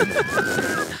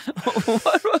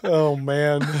 Oh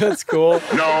man, that's cool.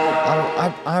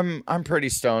 I'm pretty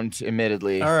stoned,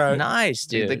 admittedly. All right, nice,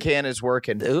 dude. The can is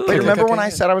working. Ooh. But remember when I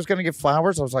said I was going to give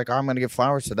flowers? I was like, I'm going to give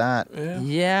flowers to that.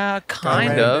 Yeah,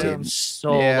 kind of.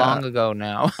 So long ago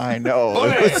now. I know.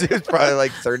 It was probably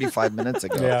 35 minutes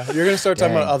ago. Yeah, you're gonna start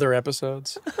talking Dang. about other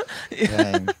episodes.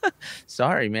 Dang.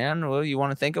 Sorry, man. Well, you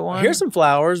want to think of one? Here's some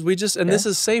flowers. This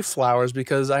is safe flowers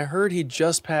because I heard he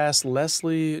just passed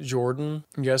Leslie Jordan.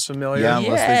 You guys familiar? Yeah,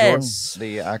 Yes. Leslie Jordan,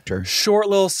 the actor. Short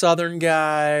little Southern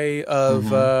guy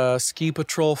of Ski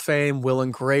Patrol fame, Will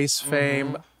and Grace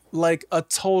fame. Like a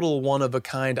total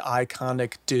one-of-a-kind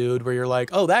iconic dude where you're like,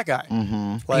 oh, that guy.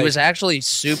 He was actually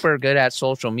super good at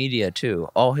social media, too.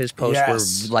 All his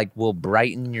posts were will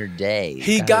brighten your day.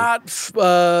 He got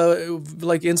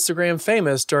Instagram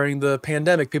famous during the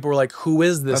pandemic. People were like, who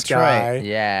is this That's guy? right.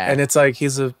 Yeah. And it's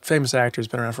he's a famous actor. He's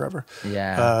been around forever.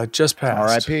 Yeah. Just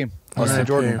passed. R.I.P. R.I.P.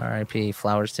 Jordan. R.I.P.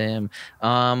 Flowers to him.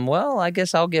 Well, I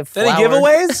guess I'll give flowers. Any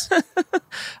giveaways?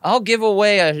 I'll give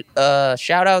away a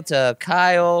shout out to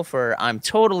Kyle for I'm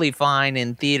Totally Fine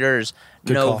in theaters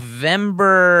Good call.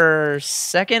 November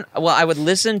 2nd. Well, I would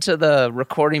listen to the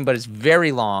recording, but it's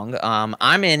very long.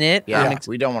 I'm in it. Yeah,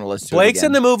 we don't want to listen to Blake's it again.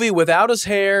 in the movie without his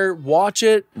hair. Watch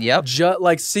it. Yep.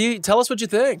 Tell us what you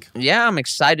think. Yeah, I'm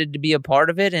excited to be a part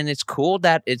of it, and it's cool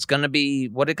that it's going to be,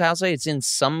 what did Kyle say? It's in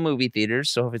some movie theaters,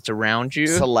 so if it's around you.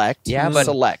 Select. Yeah, but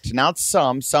select. Not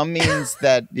some. Some means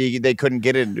that they couldn't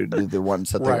get into the ones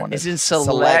that they wanted. It's in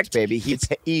select. baby. He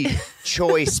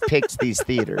choice picked these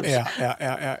theaters.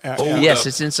 Yeah. Yes,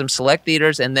 it's in some select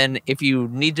theaters, and then if you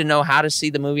need to know how to see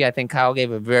the movie, I think Kyle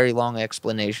gave a very long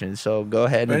explanation, so go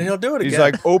ahead. And he'll do it again. He's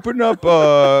like, open up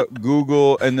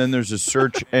Google, and then there's a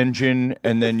search engine,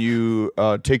 and then you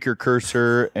take your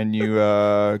cursor, and you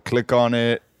click on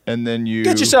it, and then you...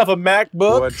 Get yourself a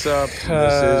MacBook. What's up? This is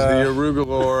the Aruga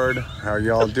Lord. How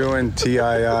y'all doing,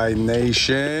 TII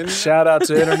Nation? Shout out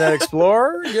to Internet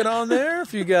Explorer. Get on there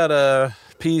if you got a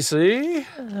PC.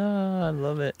 Oh, I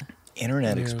love it.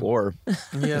 Internet Explorer.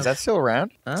 Yeah. Is that still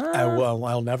around?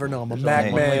 I'll never know. I'm a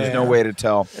Mac man. There's no way to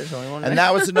tell. There's only one And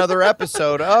that was another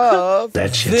episode of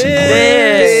That Shit's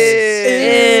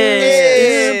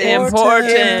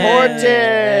important.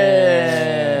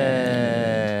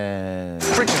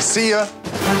 Freaking see ya.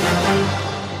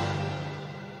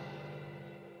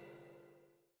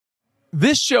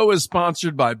 This show is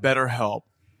sponsored by BetterHelp.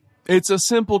 It's a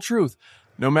simple truth.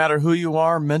 No matter who you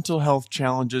are, mental health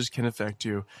challenges can affect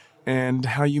you, and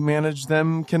how you manage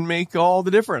them can make all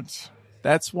the difference.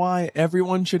 That's why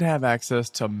everyone should have access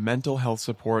to mental health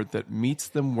support that meets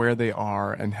them where they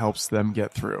are and helps them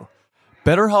get through.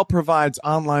 BetterHelp provides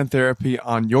online therapy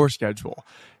on your schedule.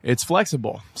 It's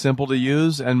flexible, simple to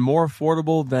use, and more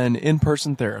affordable than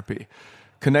in-person therapy.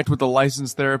 Connect with a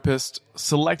licensed therapist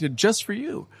selected just for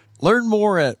you. Learn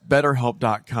more at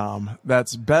BetterHelp.com.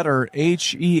 That's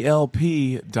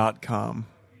BetterHelp.com.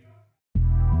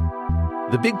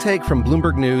 The Big Take from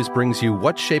Bloomberg News brings you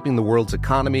what's shaping the world's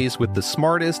economies with the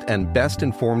smartest and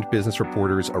best-informed business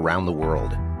reporters around the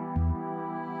world.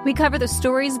 We cover the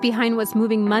stories behind what's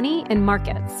moving money and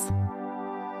markets,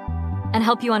 and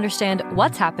help you understand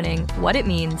what's happening, what it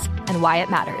means, and why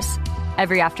it matters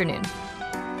every afternoon.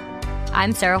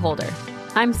 I'm Sarah Holder.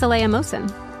 I'm Saleha Mohsin.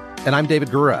 And I'm David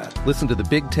Gura. Listen to The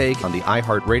Big Take on the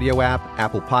iHeartRadio app,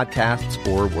 Apple Podcasts,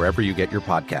 or wherever you get your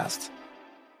podcasts.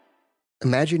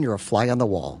 Imagine you're a fly on the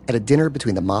wall at a dinner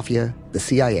between the mafia, the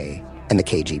CIA, and the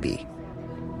KGB.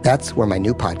 That's where my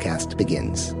new podcast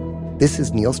begins. This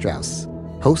is Neil Strauss,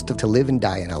 host of To Live and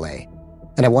Die in LA.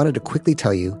 And I wanted to quickly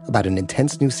tell you about an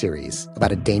intense new series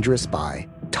about a dangerous spy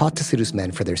taught to seduce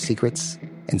men for their secrets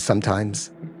and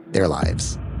sometimes their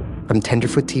lives. From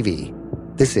Tenderfoot TV,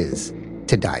 this is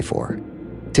To Die For.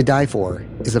 To Die For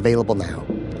is available now.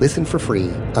 Listen for free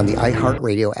on the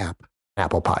iHeartRadio app,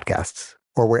 Apple Podcasts,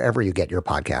 or wherever you get your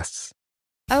podcasts.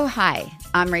 Oh, hi,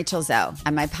 I'm Rachel Zoe,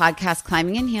 and my podcast,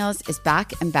 Climbing in Heels, is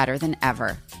back and better than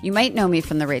ever. You might know me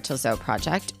from the Rachel Zoe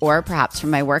Project, or perhaps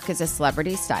from my work as a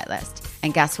celebrity stylist.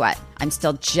 And guess what? I'm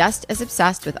still just as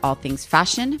obsessed with all things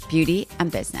fashion, beauty, and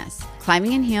business.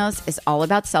 Climbing in Heels is all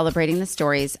about celebrating the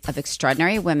stories of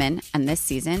extraordinary women, and this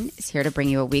season is here to bring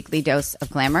you a weekly dose of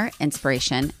glamour,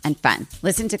 inspiration, and fun.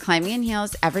 Listen to Climbing in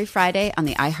Heels every Friday on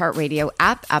the iHeartRadio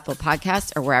app, Apple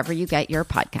Podcasts, or wherever you get your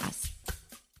podcasts.